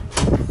bando.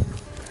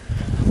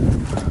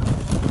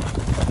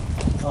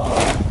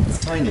 Oh, it's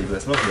tiny, but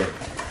it's lovely.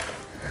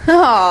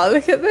 Ah,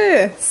 look at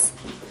this.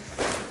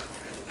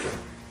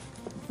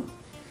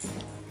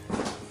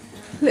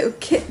 Little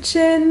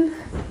kitchen.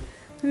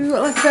 We've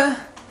got like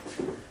a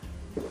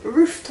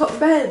rooftop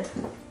bed.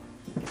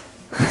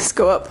 Let's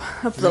go up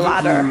the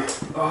ladder.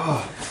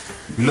 Oh,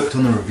 we looked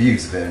on the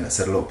reviews of it and it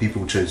said a lot of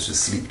people chose to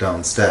sleep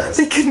downstairs.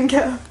 They couldn't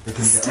get up. They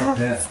couldn't get up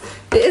here.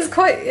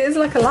 It is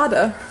like a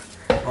ladder.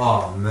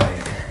 Oh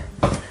mate,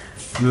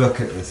 look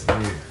at this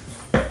view.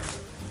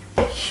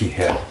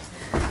 Yeah.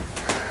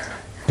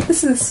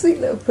 This is a sweet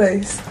little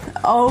place.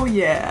 Oh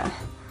yeah.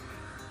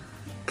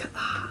 Look at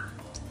that.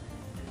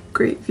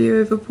 Great view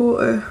over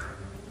Porto.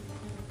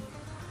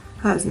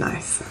 That's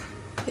nice.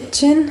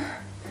 Kitchen.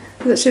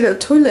 There's actually a little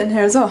toilet in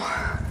here as well.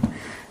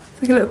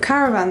 It's like a little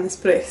caravan, this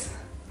place.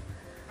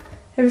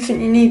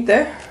 Everything you need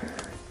there.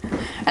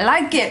 I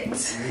like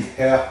it.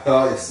 Yeah,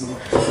 oh, it's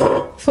not.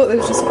 Thought there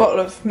was just a bottle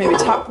of maybe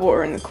tap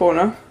water in the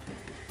corner.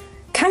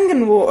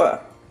 Kangen water.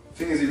 The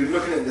thing is, you've been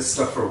looking at this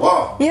stuff for a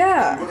while.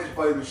 Yeah. You wanted to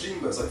buy the machine,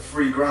 but it's like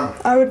 £3 grand.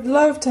 I would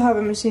love to have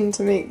a machine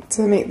to make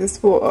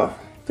this water.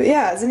 But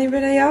yeah, has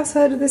anybody else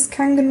heard of this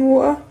Kangen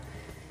water?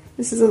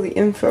 This is all the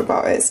info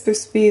about it. It's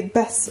supposed to be the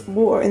best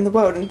water in the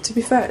world, and to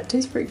be fair, it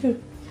tastes pretty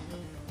good.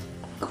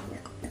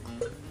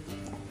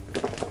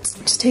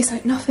 It just tastes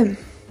like nothing.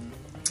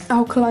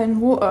 Alkaline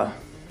water.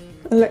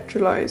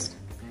 Electrolyzed.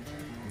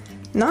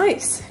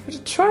 Nice.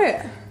 Gotta try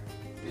it.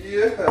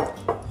 Yeah.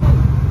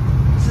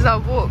 This is our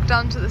walk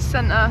down to the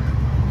centre.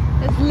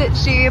 There's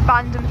literally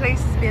abandoned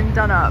places being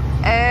done up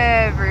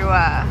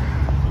everywhere.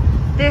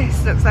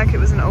 This looks like it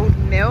was an old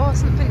mill or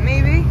something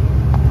maybe.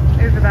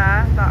 Over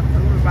there, that's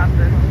all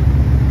abandoned.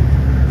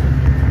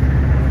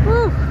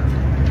 Woo!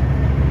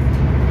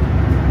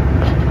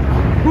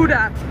 Who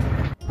dat?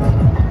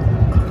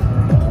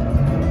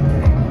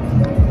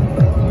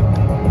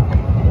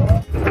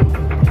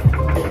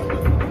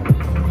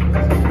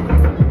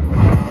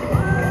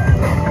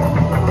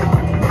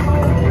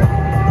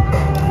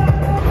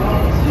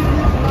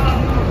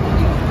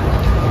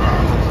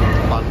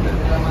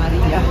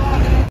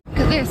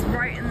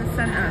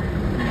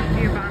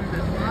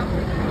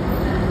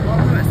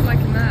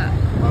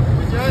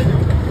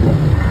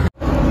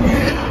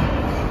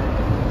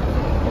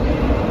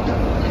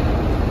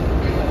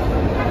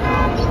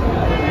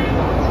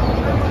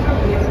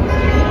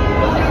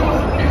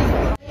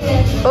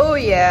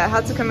 Yeah, I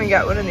had to come and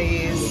get one of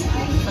these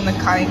from the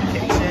kind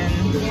kitchen.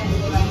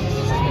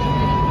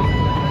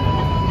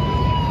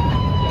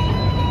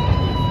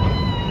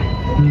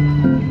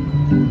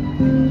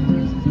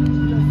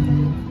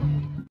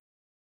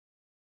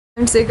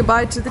 Time to say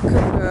goodbye to the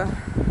cooker.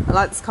 I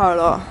like this car a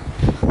lot.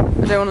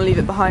 I don't want to leave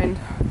it behind.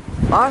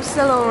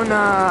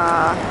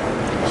 Barcelona!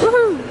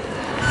 Woohoo!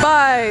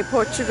 Bye,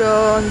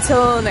 Portugal.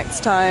 Until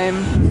next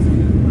time.